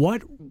is.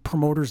 What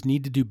promoters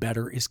need to do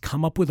better is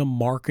come up with a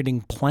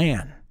marketing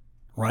plan.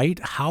 Right?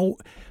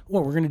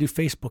 We're going to do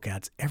Facebook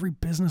ads. Every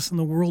business in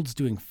the world's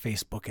doing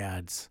Facebook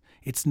ads.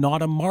 It's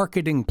not a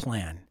marketing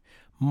plan.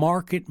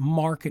 Market.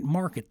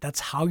 That's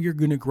how you're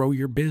going to grow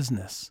your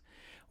business.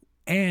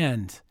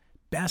 And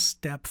best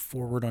step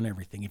forward on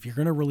everything. If you're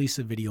going to release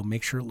a video,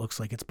 make sure it looks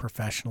like it's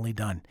professionally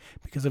done.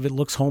 Because if it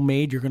looks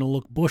homemade, you're going to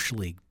look Bush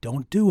League.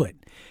 Don't do it.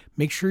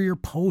 Make sure your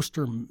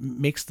poster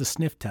makes the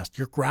sniff test.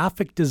 Your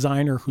graphic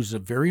designer, who's a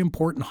very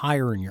important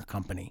hire in your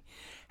company,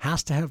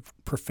 has to have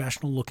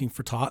professional looking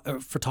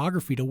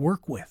photography to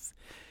work with.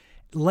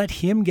 Let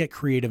him get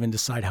creative and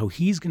decide how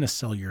he's going to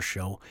sell your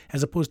show,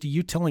 as opposed to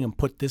you telling him,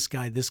 put this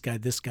guy on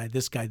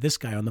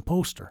the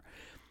poster.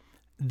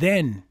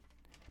 Then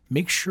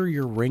make sure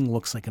your ring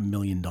looks like $1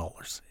 million.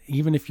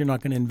 Even if you're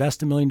not going to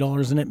invest $1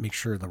 million in it, make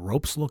sure the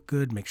ropes look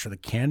good, make sure the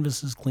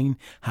canvas is clean,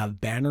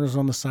 have banners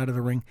on the side of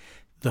the ring.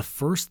 The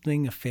first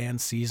thing a fan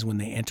sees when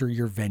they enter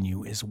your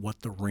venue is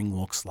what the ring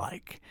looks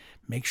like.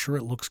 Make sure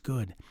it looks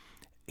good.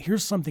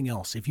 Here's something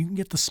else. If you can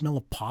get the smell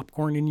of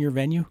popcorn in your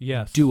venue,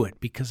 yes, do it,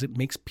 because it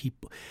makes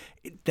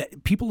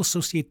people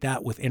associate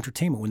that with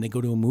entertainment. When they go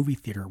to a movie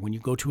theater, when you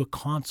go to a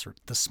concert,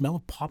 the smell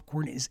of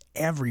popcorn is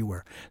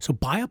everywhere. So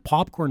buy a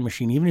popcorn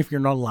machine, even if you're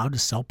not allowed to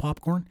sell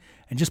popcorn,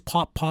 and just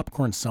pop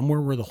popcorn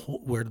somewhere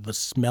where the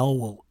smell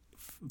will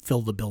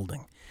fill the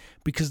building,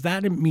 because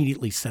that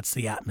immediately sets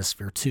the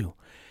atmosphere too.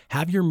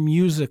 Have your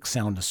music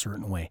sound a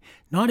certain way.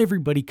 Not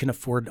everybody can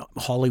afford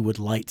Hollywood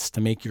lights to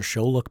make your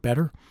show look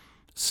better.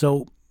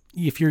 So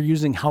if you're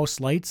using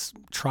house lights,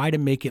 try to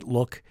make it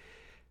look.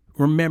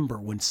 Remember,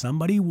 when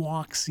somebody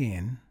walks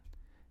in,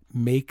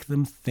 make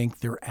them think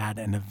they're at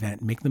an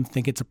event. Make them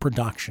think it's a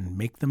production.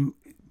 Make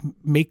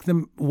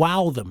them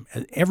wow them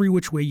every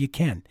which way you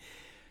can.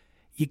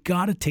 You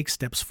got to take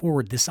steps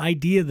forward. This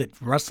idea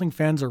that wrestling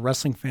fans are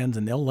wrestling fans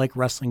and they'll like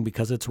wrestling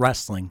because it's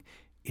wrestling,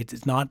 it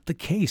is not the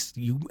case.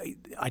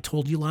 I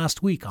told you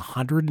last week,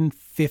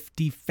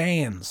 150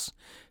 fans,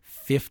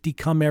 50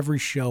 come every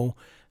show,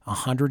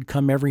 100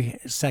 come every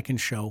second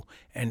show,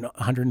 and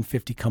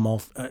 150 come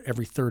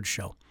every third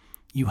show.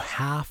 You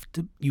have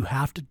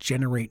to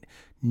generate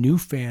new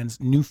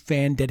fans, new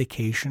fan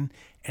dedication,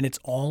 and it's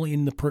all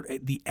in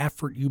the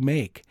effort you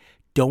make.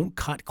 Don't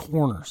cut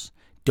corners.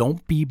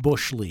 Don't be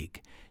Bush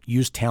League.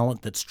 Use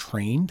talent that's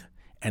trained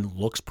and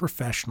looks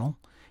professional.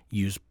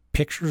 Use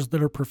pictures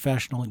that are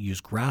professional,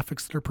 use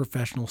graphics that are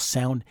professional,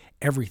 sound,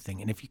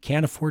 everything. And if you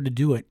can't afford to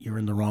do it, you're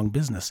in the wrong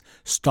business.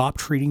 Stop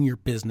treating your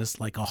business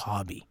like a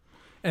hobby.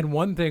 And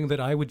one thing that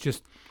I would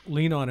just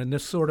lean on, and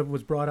this sort of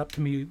was brought up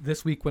to me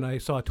this week when I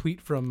saw a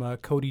tweet from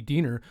Cody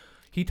Diener.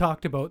 He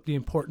talked about the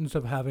importance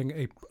of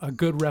having a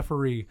good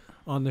referee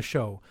on the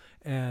show,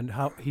 and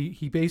how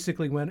he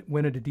basically went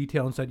into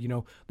detail and said,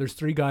 there's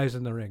 3 guys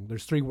in the ring,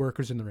 there's 3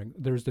 workers in the ring,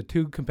 there's the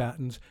 2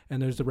 combatants, and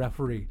there's the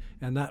referee,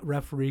 and that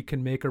referee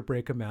can make or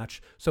break a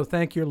match. So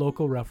thank your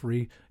local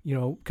referee,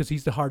 because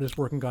he's the hardest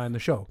working guy on the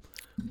show.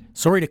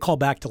 Sorry to call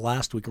back to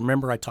last week.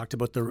 Remember I talked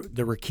about the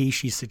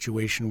Rikishi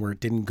situation where it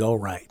didn't go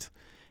right,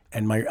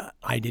 and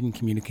I didn't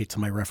communicate to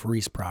my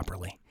referees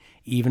properly.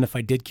 Even if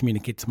I did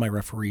communicate to my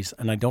referees,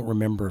 and I don't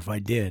remember if I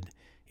did,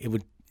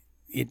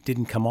 it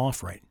didn't come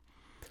off right.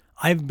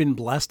 I've been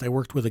blessed. I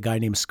worked with a guy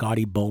named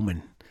Scotty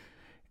Bowman,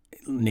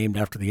 named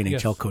after the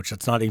NHL coach.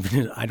 That's not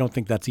even, I don't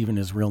think that's even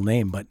his real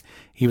name, but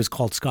he was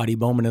called Scotty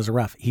Bowman as a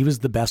ref. He was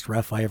the best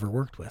ref I ever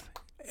worked with.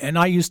 And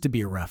I used to be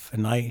a ref,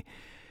 and I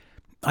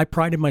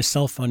prided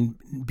myself on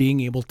being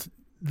able to.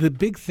 The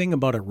big thing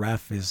about a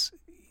ref is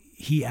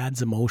he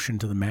adds emotion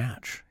to the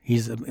match.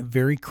 He's a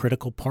very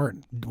critical part.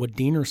 What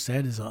Diener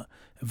said is a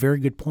very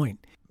good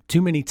point.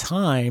 Too many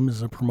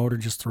times a promoter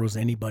just throws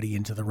anybody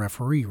into the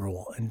referee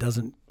role and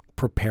doesn't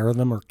prepare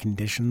them or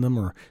condition them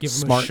or give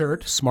them a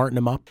shirt, smarten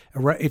them up.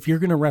 If you're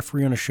going to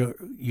referee on a show,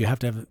 you have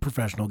to have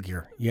professional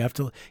gear. You have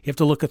to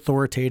look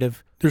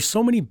authoritative. There's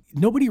so many.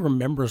 Nobody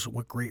remembers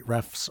what great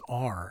refs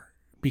are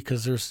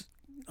because there's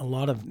a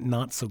lot of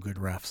not so good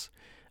refs.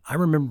 I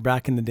remember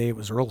back in the day, it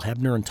was Earl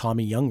Hebner and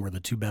Tommy Young were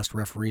the 2 best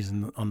referees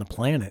on the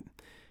planet.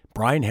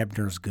 Brian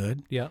Hebner's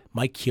good. Yeah.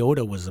 Mike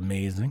Chioda was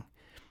amazing.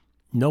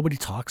 Nobody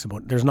talks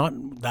about it. There's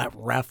not that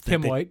ref.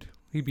 Tim White,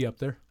 he'd be up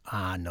there.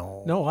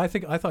 No. No, I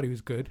thought he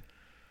was good.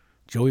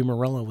 Joey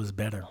Morello was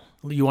better.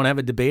 You want to have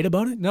a debate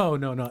about it? No.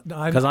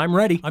 Because I'm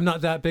ready. I'm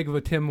not that big of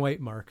a Tim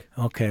White mark.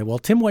 Okay. Well,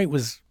 Tim White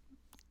was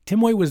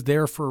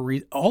there for a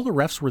reason. All the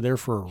refs were there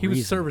for a reason. He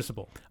was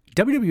serviceable.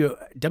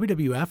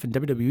 WWF and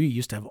WWE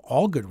used to have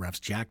all good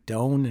refs. Jack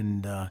Doan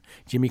and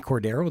Jimmy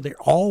Cordero. They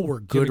all were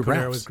good refs. Jimmy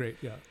Cordero was great.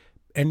 Yeah.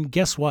 And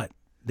guess what?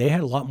 They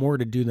had a lot more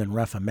to do than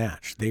ref a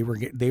match. They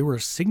were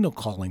signal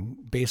calling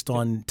based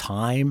on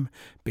time,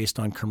 based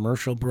on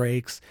commercial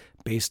breaks,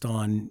 based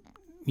on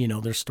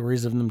there's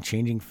stories of them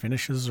changing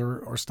finishes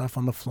or stuff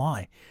on the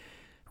fly.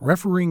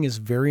 Refereeing is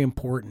very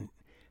important.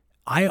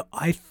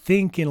 I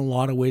think in a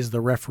lot of ways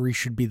the referee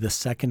should be the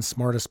second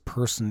smartest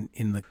person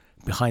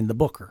behind the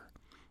booker.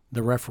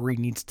 The referee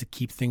needs to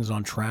keep things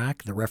on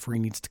track. The referee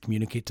needs to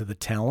communicate to the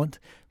talent.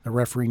 The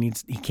referee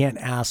he can't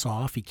ass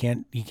off. He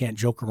can't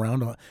joke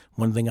around.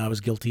 One thing I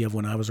was guilty of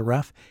when I was a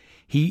ref.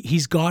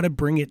 He's got to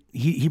bring it.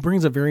 He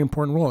brings a very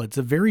important role. It's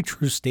a very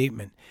true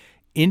statement.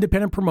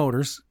 Independent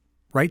promoters,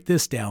 write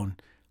this down.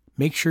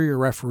 Make sure your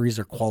referees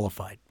are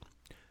qualified.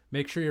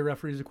 Make sure your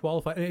referees are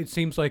qualified. It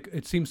seems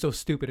so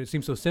stupid. It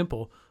seems so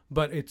simple,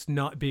 but it's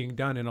not being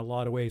done in a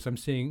lot of ways. I'm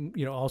seeing,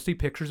 I'll see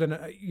pictures, and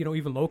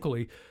even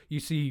locally,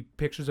 you see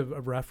pictures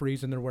of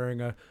referees, and they're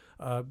wearing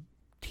a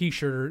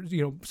T-shirt,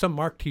 some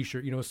Mark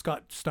T-shirt,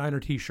 Scott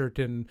Steiner T-shirt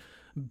and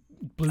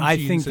blue jeans.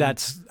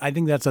 I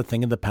think that's a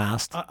thing of the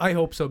past. I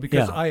hope so,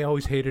 because I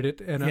always hated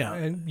it.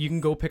 And you can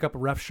go pick up a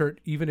ref shirt,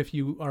 even if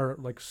you are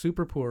like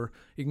super poor.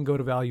 You can go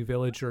to Value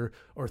Village or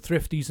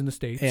Thrifties in the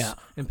States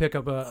and pick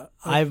up for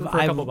a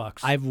couple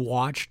bucks. I've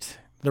watched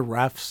the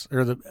refs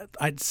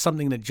it's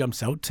something that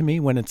jumps out to me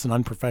when it's an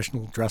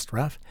unprofessional dressed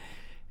ref.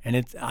 And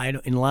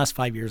in the last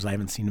 5 years, I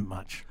haven't seen it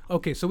much.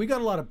 Okay, so we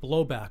got a lot of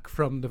blowback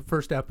from the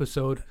first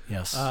episode.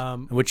 Yes,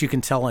 which you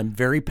can tell I'm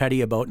very petty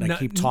about, and I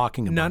keep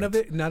talking about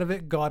it. None of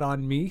it got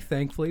on me,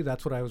 thankfully.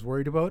 That's what I was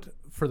worried about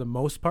for the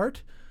most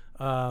part.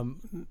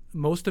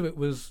 Most of it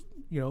was,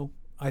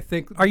 I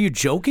think... Are you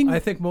joking? I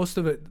think most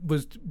of it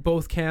was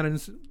both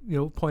cannons,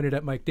 pointed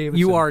at Mike Davidson.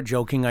 You are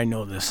joking, I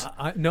know this.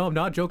 No, I'm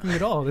not joking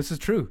at all. This is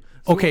true.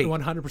 It's okay.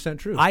 100%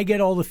 true. I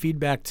get all the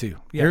feedback, too.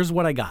 Yeah. Here's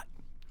what I got.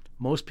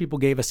 Most people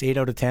gave us 8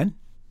 out of 10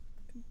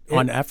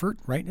 on effort,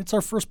 right? It's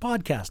our first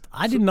podcast.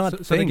 I did not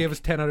think... So they gave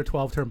us 10 out of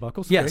 12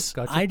 turnbuckles? Yes.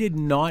 Gotcha. I did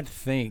not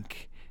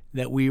think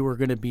that we were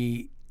going to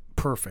be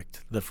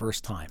perfect the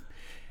first time.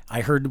 I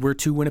heard we're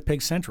too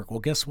Winnipeg-centric. Well,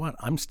 guess what?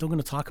 I'm still going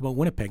to talk about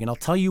Winnipeg, and I'll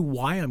tell you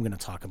why I'm going to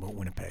talk about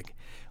Winnipeg.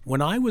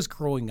 When I was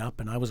growing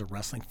up and I was a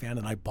wrestling fan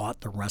and I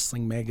bought the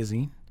wrestling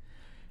magazine,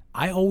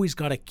 I always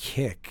got a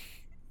kick.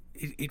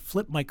 It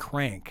flipped my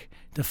crank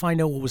to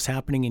find out what was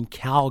happening in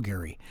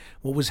Calgary,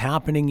 what was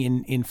happening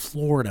in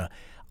Florida.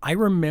 I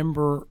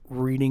remember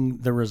reading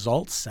the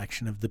results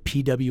section of the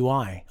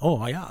PWI.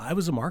 Oh, yeah, I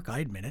was a mark, I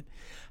admit it.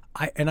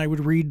 I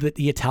would read that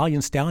the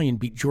Italian Stallion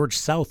beat George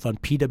South on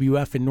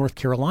PWF in North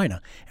Carolina.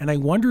 And I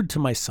wondered to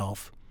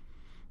myself,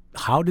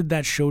 how did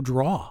that show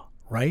draw,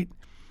 right?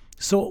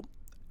 So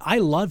I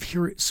love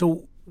hearing...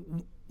 So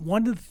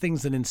one of the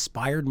things that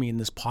inspired me in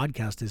this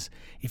podcast is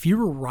if you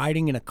were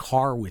riding in a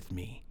car with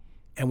me,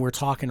 and we're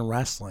talking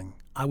wrestling,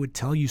 I would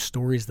tell you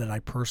stories that I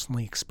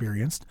personally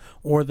experienced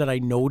or that I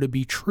know to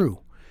be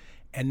true.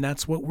 And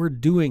that's what we're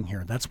doing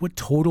here. That's what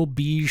Total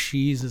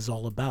BeezSheez is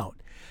all about.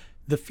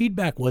 The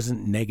feedback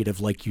wasn't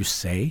negative like you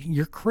say.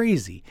 You're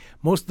crazy.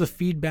 Most of the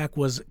feedback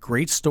was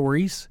great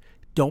stories.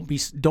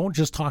 Don't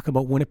just talk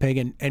about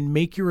Winnipeg, and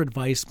make your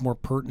advice more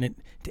pertinent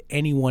to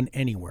anyone,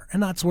 anywhere.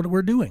 And that's what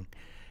we're doing.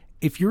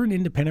 If you're an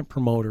independent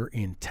promoter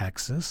in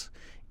Texas,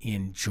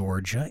 in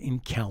Georgia, in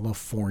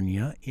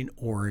California, in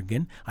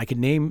Oregon, I can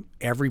name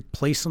every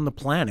place on the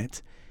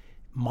planet,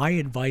 my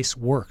advice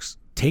works.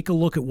 Take a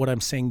look at what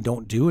I'm saying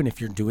don't do, and if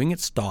you're doing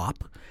it,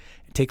 stop.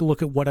 Take a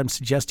look at what I'm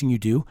suggesting you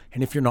do,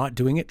 and if you're not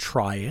doing it,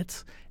 try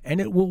it, and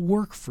it will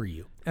work for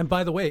you. And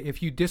by the way,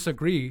 if you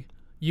disagree,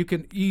 you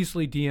can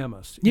easily DM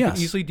us. You Yes.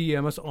 can easily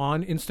DM us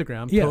on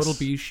Instagram, Yes. Total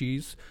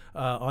BeezSheez,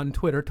 on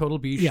Twitter, Total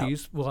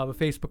BeezSheez. We'll have a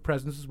Facebook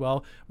presence as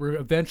well. We're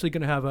eventually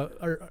going to have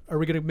are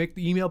we going to make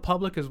the email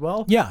public as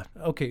well? Yeah.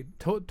 Okay,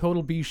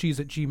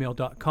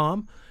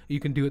 totalbeezsheez@gmail.com. You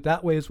can do it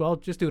that way as well.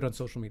 Just do it on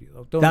social media,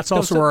 though. That's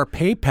also our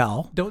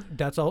PayPal.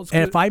 That's also.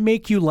 And if I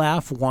make you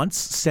laugh once,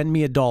 send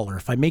me $1.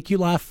 If I make you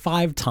laugh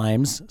 5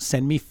 times,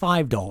 send me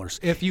 $5.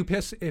 If he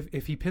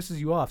pisses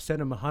you off,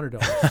 send him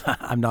 $100.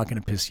 I'm not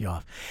going to piss you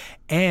off.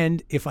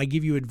 And if I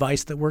give you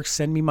advice that works,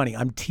 send me money.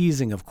 I'm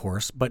teasing, of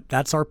course, but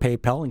that's our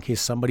PayPal in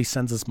case somebody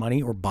sends us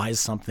money or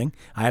buys something.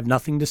 I have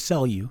nothing to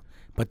sell you,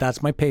 but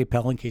that's my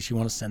PayPal in case you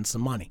want to send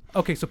some money.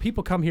 Okay, so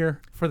people come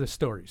here for the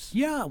stories.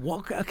 Yeah,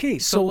 well, okay.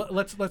 So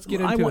let's get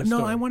into it.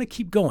 No, I want to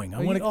keep going.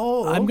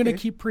 I'm going to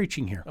keep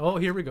preaching here. Oh,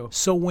 here we go.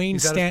 So Wayne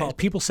He's at his Stanton, pulpit.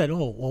 people said,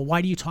 "Oh, well,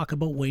 why do you talk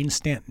about Wayne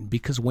Stanton?"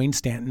 Because Wayne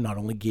Stanton not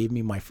only gave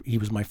me he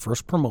was my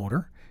first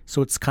promoter,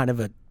 so it's kind of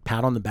a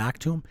pat on the back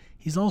to him.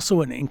 He's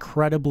also an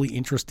incredibly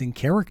interesting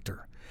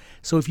character.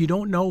 So if you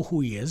don't know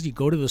who he is, you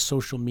go to the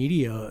social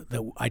media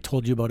that I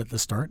told you about at the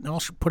start, and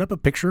I'll put up a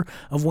picture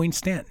of Wayne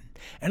Stanton.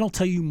 And I'll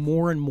tell you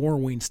more and more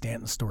Wayne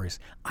Stanton stories.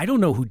 I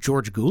don't know who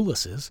George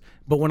Goulas is,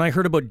 but when I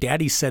heard about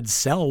Daddy Said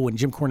Sell, when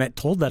Jim Cornette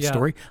told that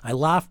story, I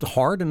laughed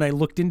hard and I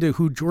looked into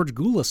who George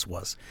Goulas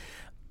was.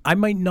 I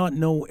might not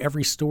know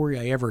every story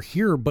I ever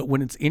hear, but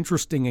when it's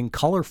interesting and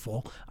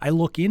colorful, I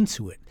look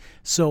into it.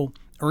 So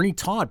Ernie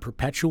Todd,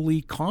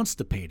 perpetually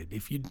constipated.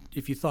 If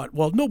you thought,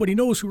 well, nobody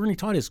knows who Ernie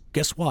Todd is,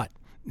 guess what?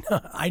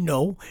 I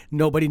know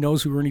nobody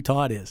knows who Ernie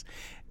Todd is.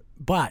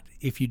 But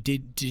if you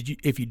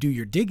do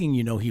your digging,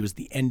 you know he was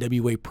the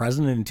NWA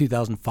president in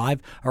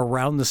 2005,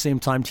 around the same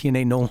time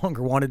TNA no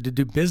longer wanted to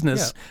do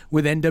business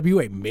with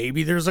NWA.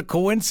 Maybe there's a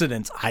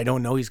coincidence. I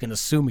don't know. He's going to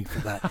sue me for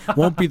that.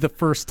 Won't be the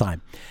first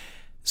time.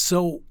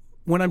 So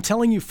when I'm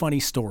telling you funny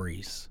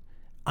stories,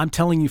 I'm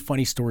telling you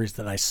funny stories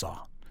that I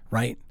saw,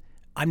 right?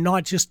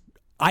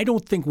 I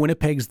don't think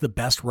Winnipeg's the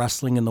best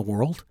wrestling in the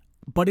world,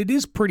 but it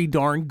is pretty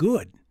darn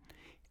good.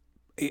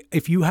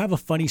 If you have a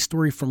funny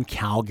story from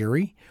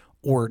Calgary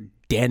or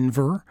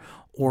Denver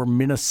or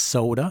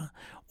Minnesota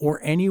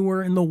or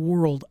anywhere in the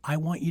world, I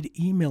want you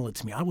to email it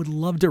to me. I would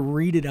love to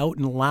read it out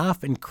and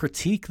laugh and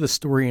critique the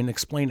story and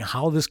explain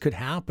how this could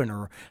happen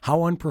or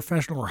how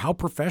unprofessional or how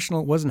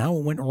professional it was and how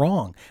it went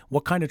wrong,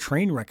 what kind of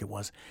train wreck it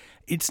was.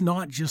 It's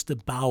not just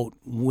about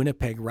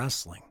Winnipeg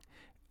wrestling.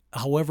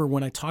 However,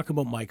 when I talk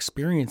about my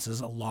experiences,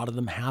 a lot of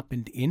them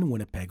happened in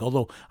Winnipeg.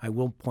 Although I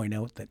will point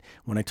out that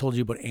when I told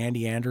you about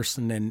Andy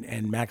Anderson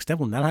and Max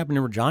Devlin, that happened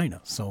in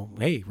Regina. So,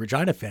 hey,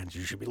 Regina fans,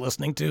 you should be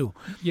listening too.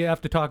 You have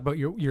to talk about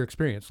your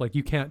experience. Like,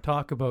 you can't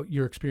talk about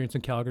your experience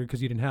in Calgary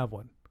because you didn't have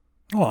one.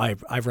 Oh,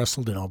 I've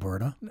wrestled in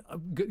Alberta.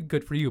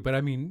 Good for you, but I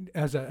mean,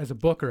 as a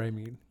booker, I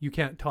mean, you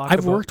can't talk.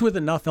 I've worked with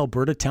enough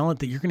Alberta talent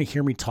that you're going to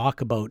hear me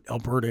talk about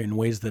Alberta in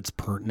ways that's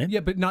pertinent.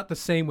 Yeah, but not the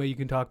same way you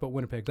can talk about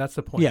Winnipeg. That's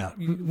the point. Yeah,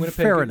 Winnipeg,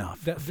 fair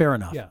enough. Fair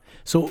enough. Yeah.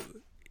 So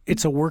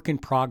it's a work in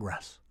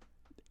progress.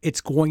 It's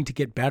going to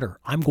get better.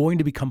 I'm going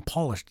to become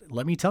polished.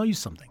 Let me tell you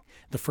something.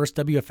 The first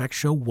WFX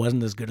show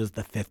wasn't as good as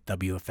the fifth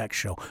WFX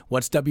show.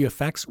 What's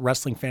WFX?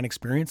 Wrestling fan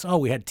experience? Oh,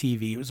 we had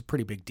TV. It was a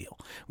pretty big deal.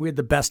 We had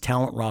the best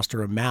talent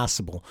roster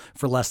amassable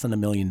for less than $1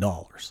 million.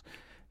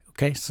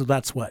 Okay, so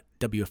that's what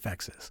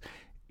WFX is.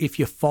 If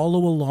you follow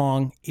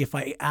along, if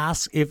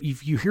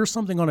you hear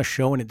something on a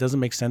show and it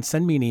doesn't make sense,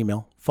 send me an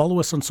email, follow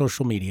us on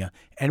social media,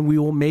 and we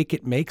will make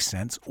it make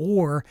sense,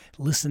 or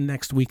listen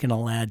next week and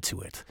I'll add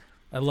to it.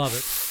 I love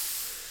it.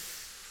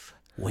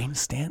 Wayne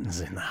Stanton's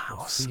in the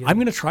house. I'm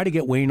going to try to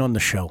get Wayne on the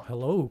show.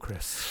 Hello,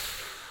 Chris.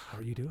 How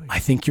are you doing? I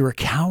think you're a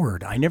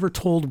coward. I never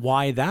told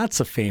why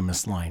that's a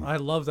famous line. I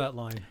love that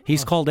line.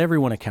 He's called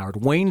everyone a coward.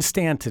 Wayne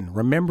Stanton.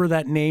 Remember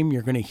that name.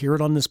 You're going to hear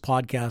it on this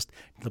podcast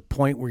to the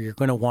point where you're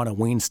going to want a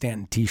Wayne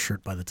Stanton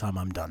t-shirt by the time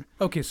I'm done.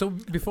 Okay, so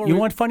before you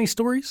want funny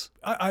stories?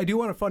 I do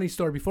want a funny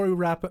story. Before we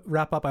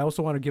wrap up, I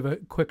also want to give a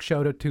quick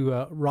shout out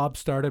to Rob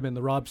Stardom and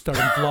the Rob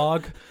Stardom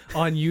vlog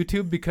on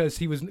YouTube, because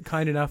he was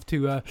kind enough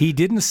to... he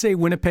didn't say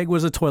Winnipeg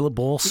was a toilet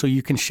bowl, so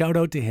you can shout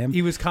out to him.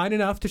 He was kind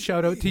enough to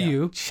shout out to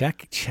you.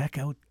 Check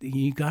out.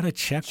 You got to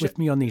check with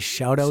me on these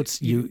shout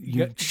outs.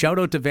 You shout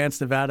out to Vance,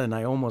 Nevada, and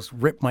I almost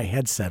ripped my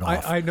headset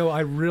off. I know.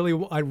 I really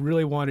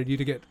wanted you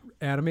to get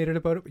animated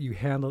about it, but you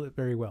handle it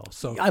very well.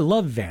 So I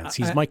love Vance.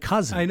 He's my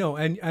cousin. I know,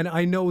 and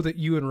I know that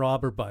you and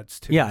Rob are buds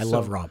too. Yeah, I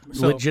love Rob.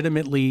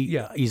 Legitimately,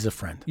 yeah, he's a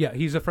friend. Yeah,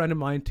 he's a friend of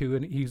mine too,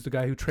 and he's the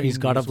guy who trained. He's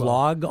got a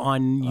vlog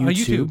on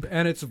YouTube,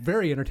 and it's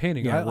very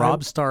entertaining. Yeah,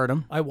 Rob starred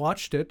him. I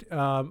watched it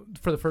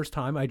for the first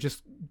time. I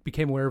just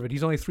became aware of it.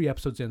 He's only 3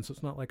 episodes in, so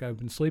it's not like I've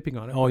been sleeping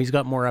on it. Oh, he's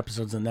got more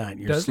episodes than that.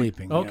 You're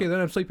sleeping. Okay, then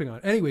I'm sleeping on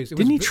it. Anyways,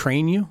 didn't he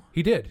train you?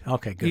 He did.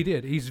 Okay, good. He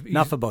did. He's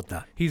enough about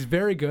that. He's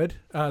very good.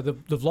 The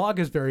vlog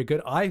is very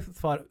good. I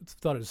thought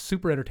it was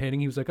super entertaining.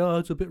 He was like, "Oh,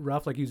 it's a bit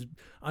rough." Like he's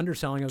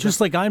underselling. Just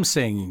like I'm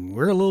saying,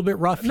 we're a little bit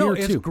rough here too. No,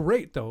 it's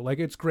great though. Like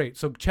it's great.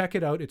 So check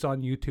it out. It's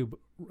on YouTube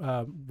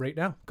right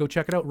now. Go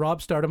check it out.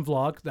 Rob Stardom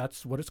Vlog.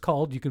 That's what it's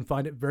called. You can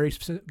find it very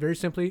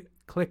simply.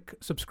 Click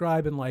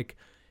subscribe and like.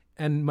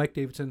 And Mike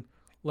Davidson,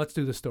 let's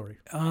do the story.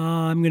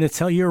 I'm going to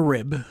tell you a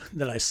rib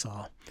that I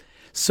saw.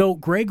 So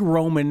Greg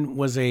Roman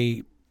was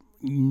a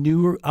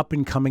new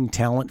up-and-coming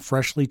talent,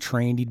 freshly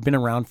trained. He'd been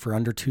around for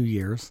under 2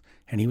 years,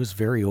 and he was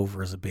very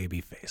over as a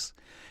babyface.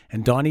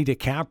 And Donnie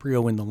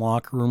DiCaprio in the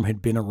locker room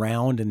had been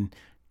around and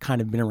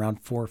kind of been around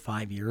 4 or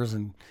 5 years.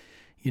 And,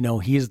 you know,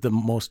 he is the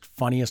most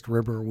funniest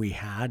ribber we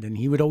had. And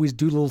he would always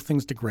do little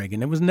things to Greg.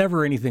 And it was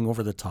never anything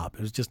over the top.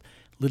 It was just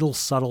little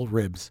subtle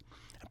ribs.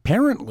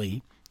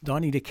 Apparently,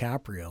 Donnie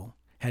DiCaprio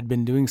had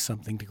been doing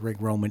something to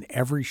Greg Roman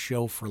every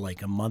show for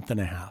like a month and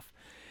a half.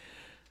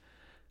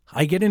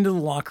 I get into the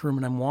locker room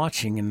and I'm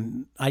watching,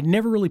 and I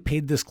never really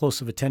paid this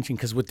close of attention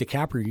because with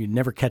DiCaprio, you'd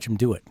never catch him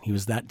do it. He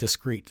was that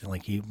discreet.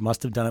 Like he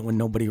must have done it when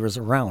nobody was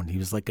around. He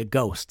was like a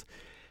ghost.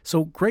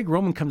 So Greg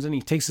Roman comes in,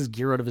 he takes his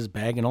gear out of his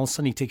bag, and all of a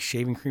sudden he takes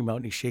shaving cream out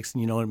and he shakes,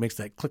 and it makes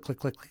that click, click,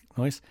 click, click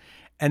noise.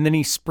 And then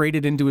he sprayed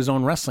it into his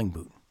own wrestling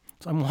boot.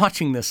 So I'm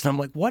watching this and I'm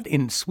like, what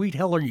in sweet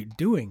hell are you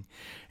doing?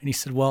 And he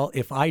said, well,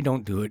 if I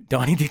don't do it,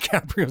 Donnie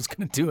DiCaprio's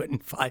going to do it in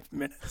 5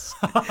 minutes.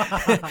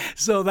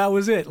 So that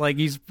was it. Like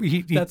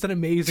that's an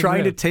amazing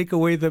trying rib. to take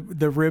away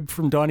the rib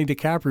from Donnie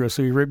DiCaprio.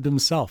 So he ribbed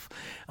himself.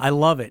 I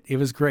love it. It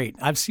was great.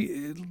 I'm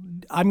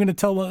going to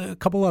tell a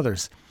couple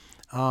others.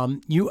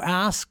 You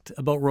asked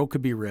about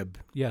Rokeby rib.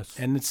 Yes.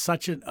 And it's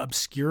such an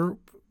obscure,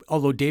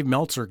 although Dave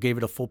Meltzer gave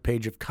it a full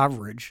page of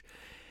coverage.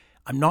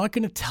 I'm not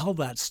going to tell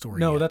that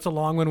story. No, yet. that's a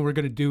long one. We're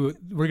going to do it.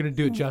 We're going to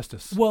do it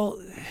justice.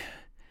 Well,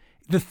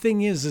 the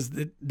thing is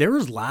that there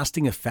is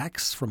lasting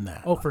effects from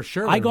that. Oh, for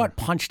sure. I got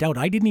punched out.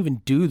 I didn't even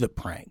do the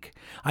prank.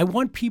 I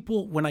want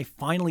people, when I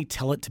finally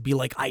tell it, to be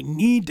like, I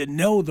need to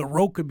know the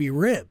Rokeby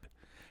rib.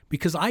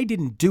 Because I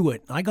didn't do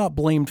it. I got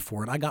blamed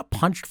for it. I got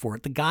punched for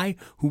it. The guy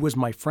who was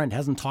my friend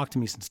hasn't talked to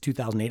me since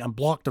 2008. I'm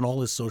blocked on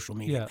all his social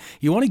media. Yeah.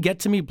 You want to get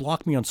to me?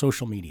 Block me on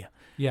social media.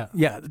 Yeah.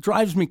 Yeah, it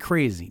drives me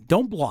crazy.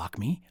 Don't block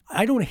me.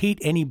 I don't hate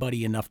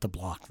anybody enough to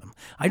block them.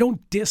 I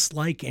don't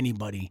dislike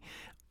anybody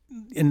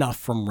enough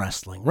from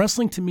wrestling.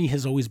 Wrestling to me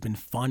has always been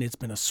fun. It's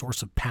been a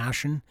source of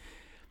passion.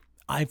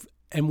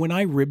 And when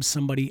I rib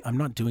somebody, I'm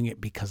not doing it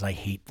because I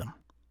hate them.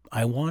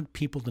 I want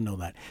people to know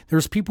that.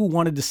 There's people who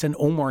wanted to send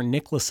Omar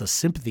Nicholas a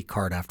sympathy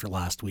card after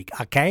last week.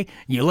 Okay,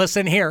 you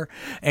listen here.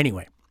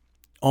 Anyway,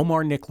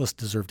 Omar Nicholas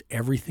deserved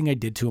everything I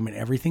did to him, and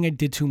everything I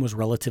did to him was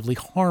relatively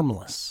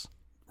harmless.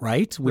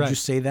 Right? Would you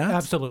say that?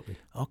 Absolutely.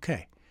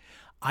 Okay.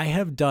 I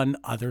have done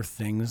other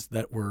things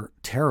that were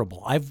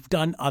terrible. I've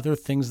done other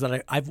things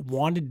that I've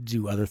wanted to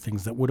do other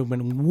things that would have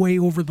been way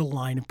over the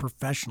line of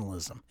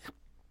professionalism.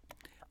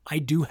 I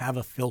do have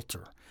a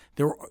filter.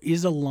 There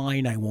is a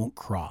line I won't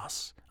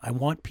cross. I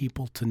want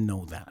people to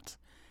know that.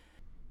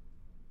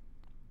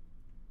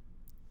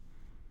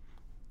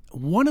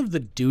 One of the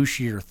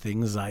douchier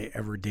things I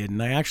ever did,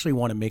 and I actually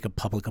want to make a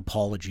public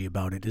apology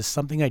about it, is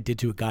something I did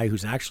to a guy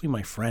who's actually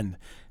my friend,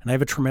 and I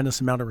have a tremendous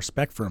amount of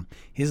respect for him.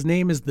 His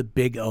name is the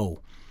Big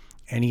O,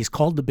 and he's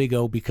called the Big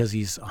O because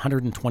he's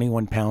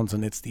 121 pounds,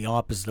 and it's the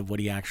opposite of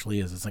what he actually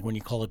is. It's like when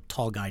you call a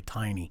tall guy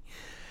tiny.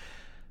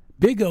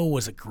 Big O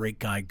was a great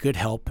guy, good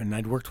help, and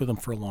I'd worked with him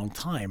for a long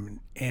time.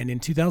 And in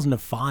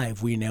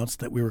 2005, we announced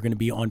that we were going to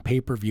be on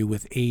pay-per-view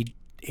with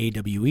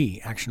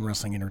AWE, Action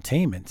Wrestling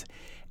Entertainment,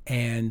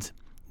 and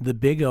the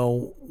Big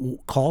O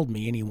called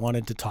me and he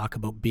wanted to talk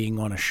about being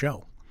on a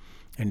show.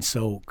 And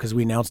so, because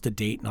we announced a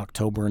date in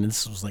October and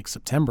this was like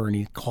September, and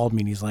he called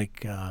me and he's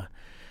like,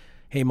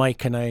 hey, Mike,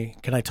 can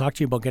I talk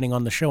to you about getting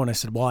on the show? And I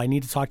said, well, I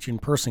need to talk to you in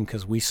person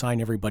because we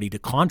sign everybody to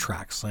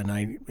contracts.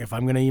 And if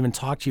I'm going to even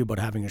talk to you about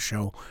having a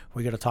show,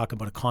 we got to talk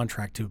about a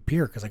contract to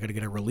appear because I got to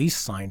get a release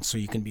signed so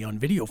you can be on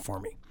video for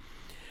me.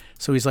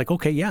 So he's like,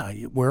 okay, yeah,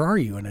 where are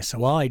you? And I said,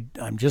 well,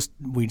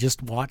 we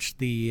just watched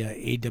the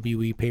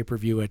AWE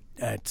pay-per-view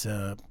at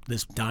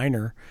this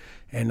diner,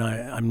 and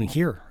I'm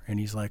here. And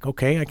he's like,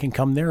 okay, I can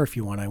come there if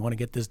you want. I want to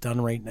get this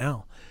done right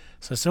now.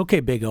 So I said,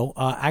 okay, Big O,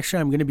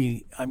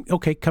 actually,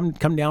 okay,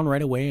 come down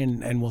right away,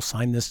 and we'll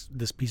sign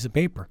this piece of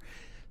paper.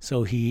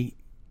 So he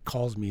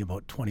calls me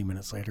about 20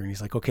 minutes later, and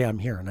he's like, okay, I'm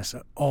here. And I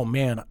said, oh,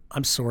 man,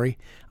 I'm sorry.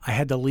 I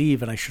had to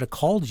leave, and I should have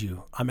called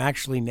you. I'm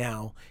actually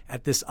now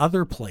at this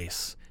other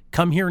place.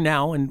 Come here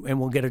now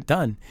and we'll get it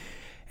done.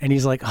 And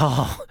he's like,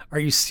 oh, are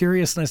you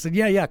serious? And I said,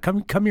 yeah,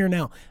 come here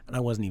now. And I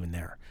wasn't even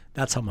there.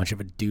 That's how much of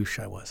a douche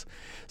I was.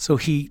 So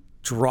he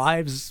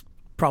drives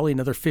probably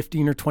another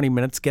 15 or 20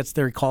 minutes, gets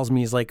there, he calls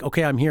me, he's like,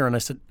 okay, I'm here. And I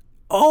said,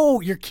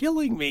 oh, you're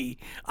killing me.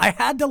 I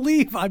had to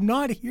leave. I'm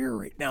not here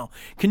right now.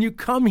 Can you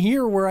come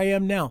here where I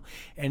am now?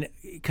 And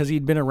because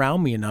he'd been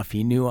around me enough,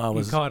 he knew I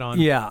was. He caught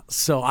on. Yeah.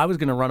 So I was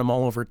going to run him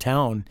all over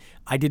town.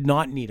 I did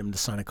not need him to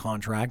sign a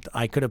contract.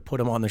 I could have put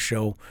him on the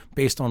show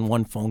based on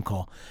one phone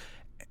call.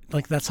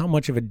 Like, that's how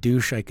much of a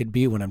douche I could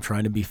be when I'm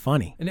trying to be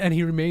funny. And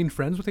he remained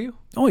friends with you?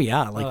 Oh,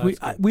 yeah. Like,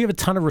 we have a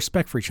ton of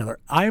respect for each other.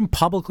 I am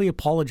publicly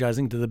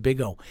apologizing to the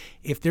Big O.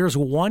 If there's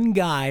one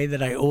guy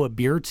that I owe a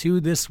beer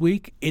to this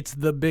week, it's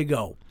the Big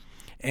O.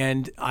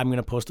 And I'm going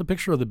to post a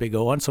picture of the Big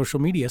O on social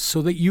media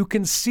so that you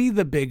can see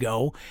the Big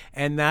O.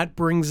 And that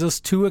brings us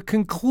to a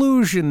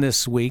conclusion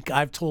this week.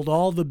 I've told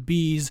all the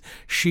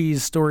BeezSheez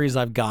stories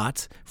I've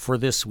got for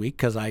this week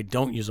because I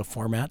don't use a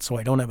format, so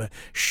I don't have a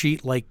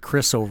sheet like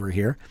Chris over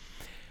here.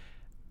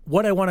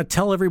 What I want to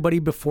tell everybody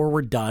before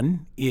we're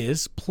done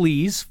is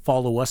please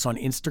follow us on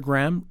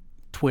Instagram,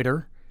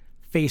 Twitter,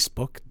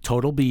 Facebook,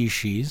 Total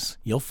BeezSheez.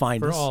 You'll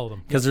find us. For all of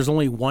them. Because there's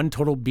only one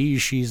Total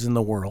BeezSheez in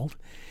the world.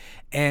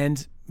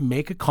 And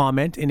make a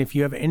comment. And if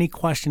you have any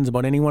questions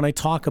about anyone I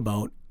talk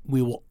about,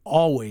 we will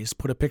always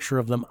put a picture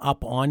of them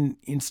up on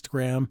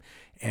Instagram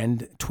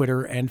and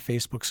Twitter and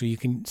Facebook so you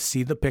can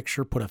see the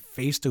picture, put a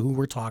face to who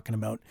we're talking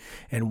about,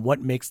 and what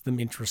makes them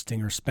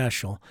interesting or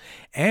special.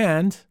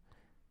 And,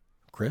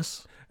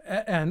 Chris?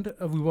 And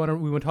we want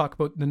to talk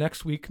about the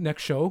next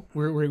show.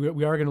 We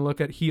are going to look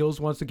at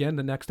Heels once again,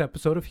 the next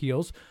episode of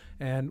Heels,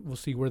 and we'll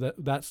see where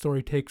that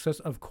story takes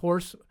us. Of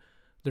course,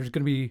 there's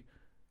going to be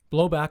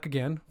blowback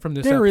again from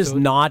this episode. There is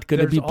not going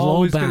to be blowback. There's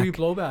always going to be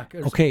blowback.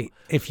 Okay,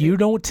 if you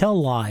don't tell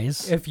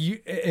lies.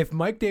 If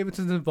Mike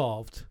Davidson's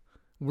involved,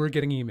 we're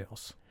getting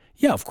emails.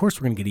 Yeah, of course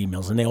we're going to get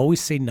emails. And they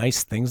always say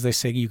nice things. They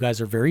say you guys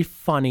are very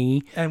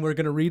funny. And we're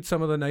going to read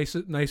some of the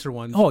nicer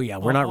ones. Oh, yeah.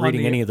 We're not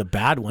reading any of the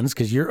bad ones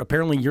because you're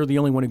the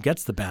only one who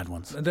gets the bad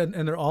ones. And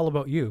they're all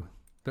about you.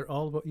 They're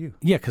all about you.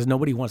 Yeah, because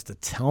nobody wants to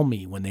tell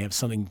me when they have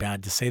something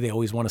bad to say. They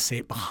always want to say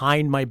it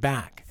behind my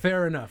back.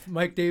 Fair enough.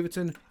 Mike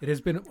Davidson, it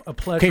has been a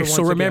pleasure. Okay,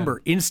 so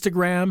remember,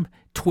 Instagram,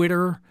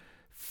 Twitter,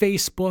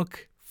 Facebook,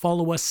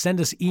 follow us,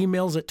 send us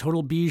emails at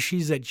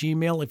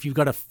totalbeezsheez@gmail.com if you've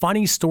got a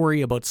funny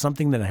story about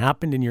something that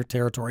happened in your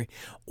territory,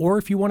 or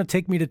if you want to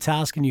take me to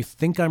task and you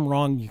think I'm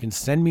wrong, you can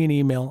send me an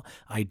email.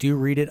 I do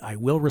read it. I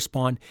will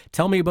respond.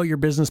 Tell me about your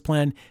business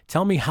plan.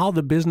 Tell me how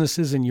the business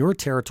is in your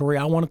territory.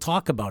 I want to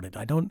talk about it.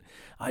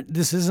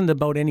 This isn't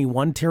about any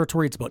one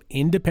territory. It's about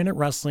independent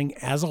wrestling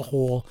as a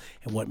whole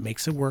and what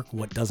makes it work,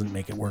 what doesn't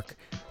make it work.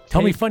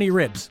 Tell me funny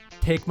ribs.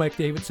 Take Mike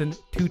Davidson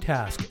to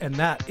task, and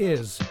that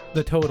is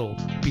the Total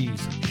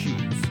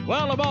BeezSheez.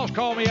 Well, the boss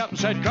called me up and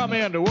said, come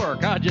in to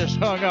work. I just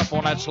hung up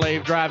on that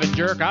slave-driving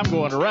jerk. I'm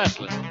going to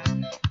wrestling.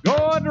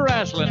 Going to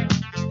wrestling.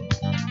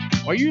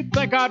 Well, you'd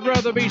think I'd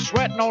rather be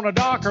sweating on a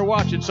dock or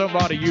watching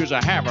somebody use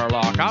a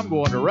hammerlock. I'm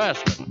going to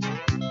wrestling.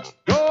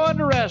 Going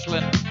to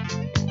wrestling.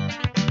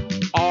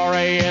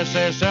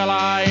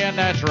 R-A-S-S-L-I-N,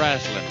 that's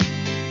wrestling.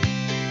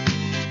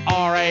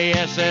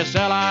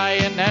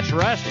 R-A-S-S-L-I-N, that's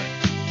wrestling.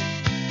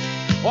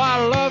 Well,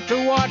 I love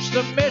to watch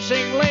the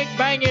missing link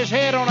bang his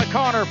head on a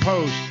corner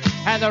post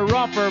and the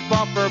rumper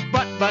bumper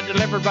butt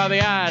delivered by the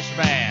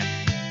Iceman.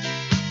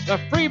 The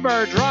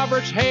Freebirds,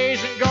 Roberts,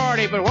 Hayes, and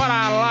Gardy, but what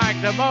I like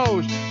the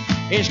most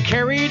is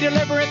Kerry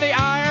delivering the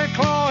iron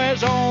claw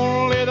as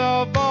only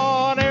the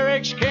Von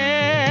Erichs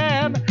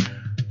can.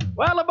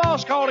 Well, the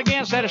boss called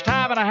again, said it's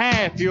time and a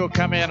half. You'll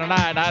come in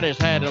tonight, and I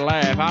just had to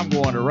laugh. I'm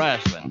going to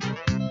wrestling.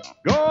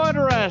 Going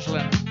to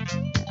wrestling.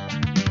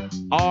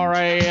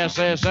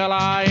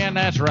 R-A-S-S-L-I-N,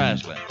 that's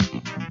wrestling.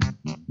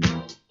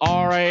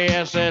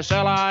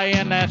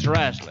 R-A-S-S-L-I-N, that's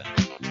wrestling.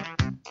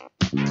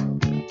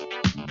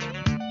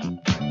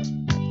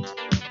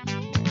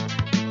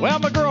 Well,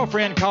 my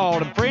girlfriend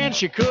called, and friend,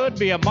 she could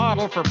be a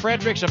model for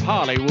Fredericks of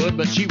Hollywood,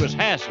 but she was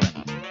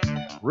hassling.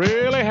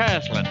 Really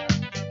hassling.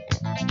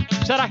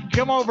 Said I could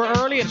come over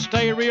early and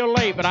stay real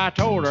late, but I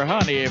told her,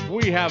 honey, if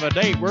we have a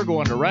date, we're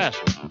going to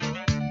wrestling.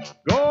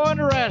 Going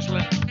to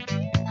wrestling.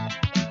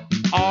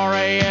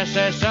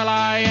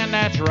 R-A-S-S-L-I-N,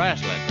 that's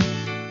wrestling.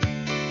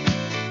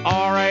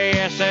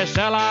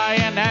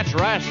 R-A-S-S-L-I-N, that's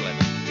wrestling.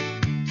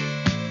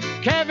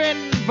 Kevin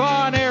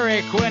Von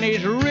Erich, when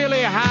he's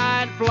really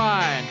high and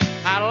flying.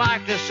 I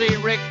like to see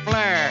Ric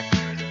Flair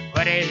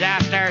when he's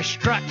out there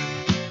strutting.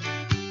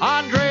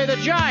 Andre the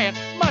Giant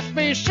must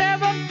be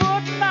 7'9".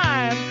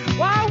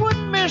 Well, I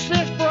wouldn't miss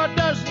this for a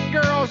dozen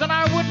girls, and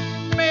I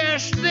wouldn't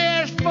miss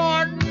this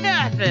for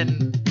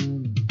nothing.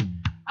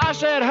 I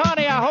said,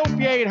 honey, I hope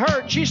you ain't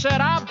hurt. She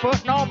said, I'm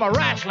putting on my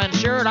wrestling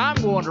shirt. I'm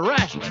going to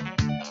wrestling.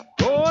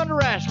 Going to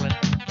wrestling.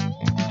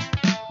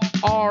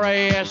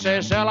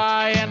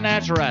 R-A-S-S-L-I-N,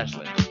 that's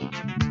wrestling.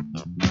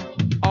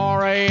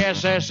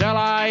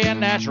 R-A-S-S-L-I-N,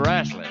 that's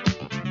wrestling.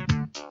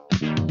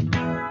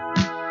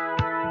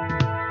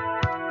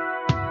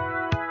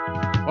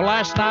 Well,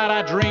 last night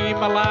I dreamed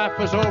my life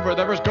was over.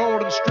 There was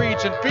golden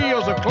streets and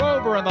fields of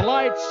clover, and the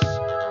lights,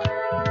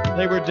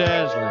 they were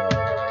dazzling.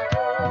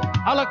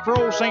 I looked for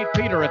old St.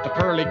 Peter at the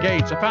pearly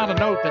gates. I found a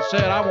note that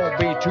said, I won't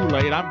be too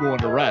late. I'm going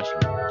to wrestling.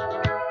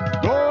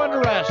 Going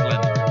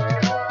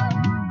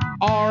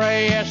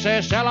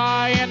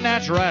R-A-S-S-L-I-N,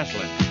 that's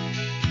wrestling.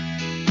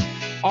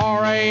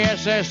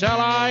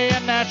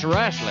 R-A-S-S-L-I-N, that's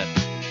wrestling.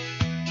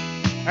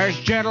 There's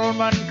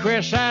Gentleman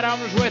Chris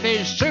Adams with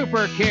his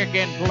super kick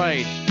in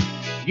place.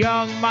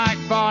 Young Mike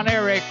Von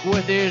Erich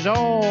with his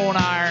own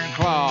Iron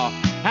Claw.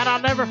 And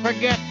I'll never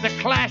forget the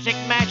classic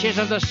matches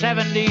of the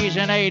 70s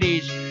and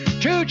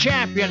 80s. Two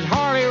champions,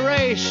 Harley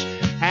Race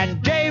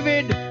and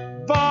David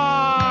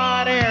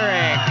Von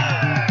Erich.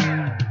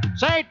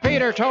 St.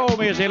 Peter told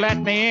me as he let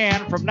me in,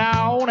 from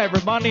now on,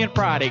 every Monday and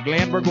Friday,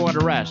 Glenn, we're going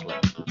to wrestling.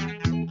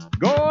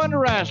 Going to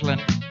wrestling.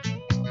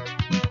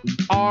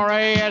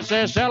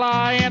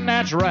 R-A-S-S-L-I-N,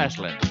 that's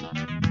wrestling.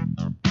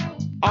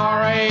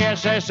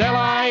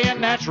 R-A-S-S-L-I-N,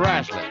 that's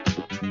wrestling.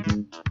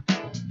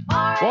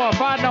 Well,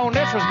 if I'd known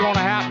this was going to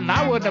happen,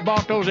 I wouldn't have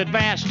bought those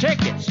advanced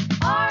tickets.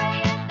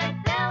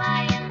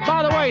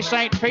 By the way,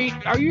 St. Pete,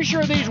 are you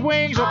sure these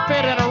wings will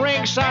fit in a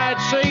ringside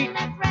seat?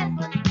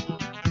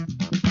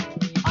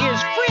 Is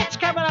Fritz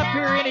coming up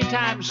here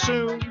anytime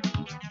soon?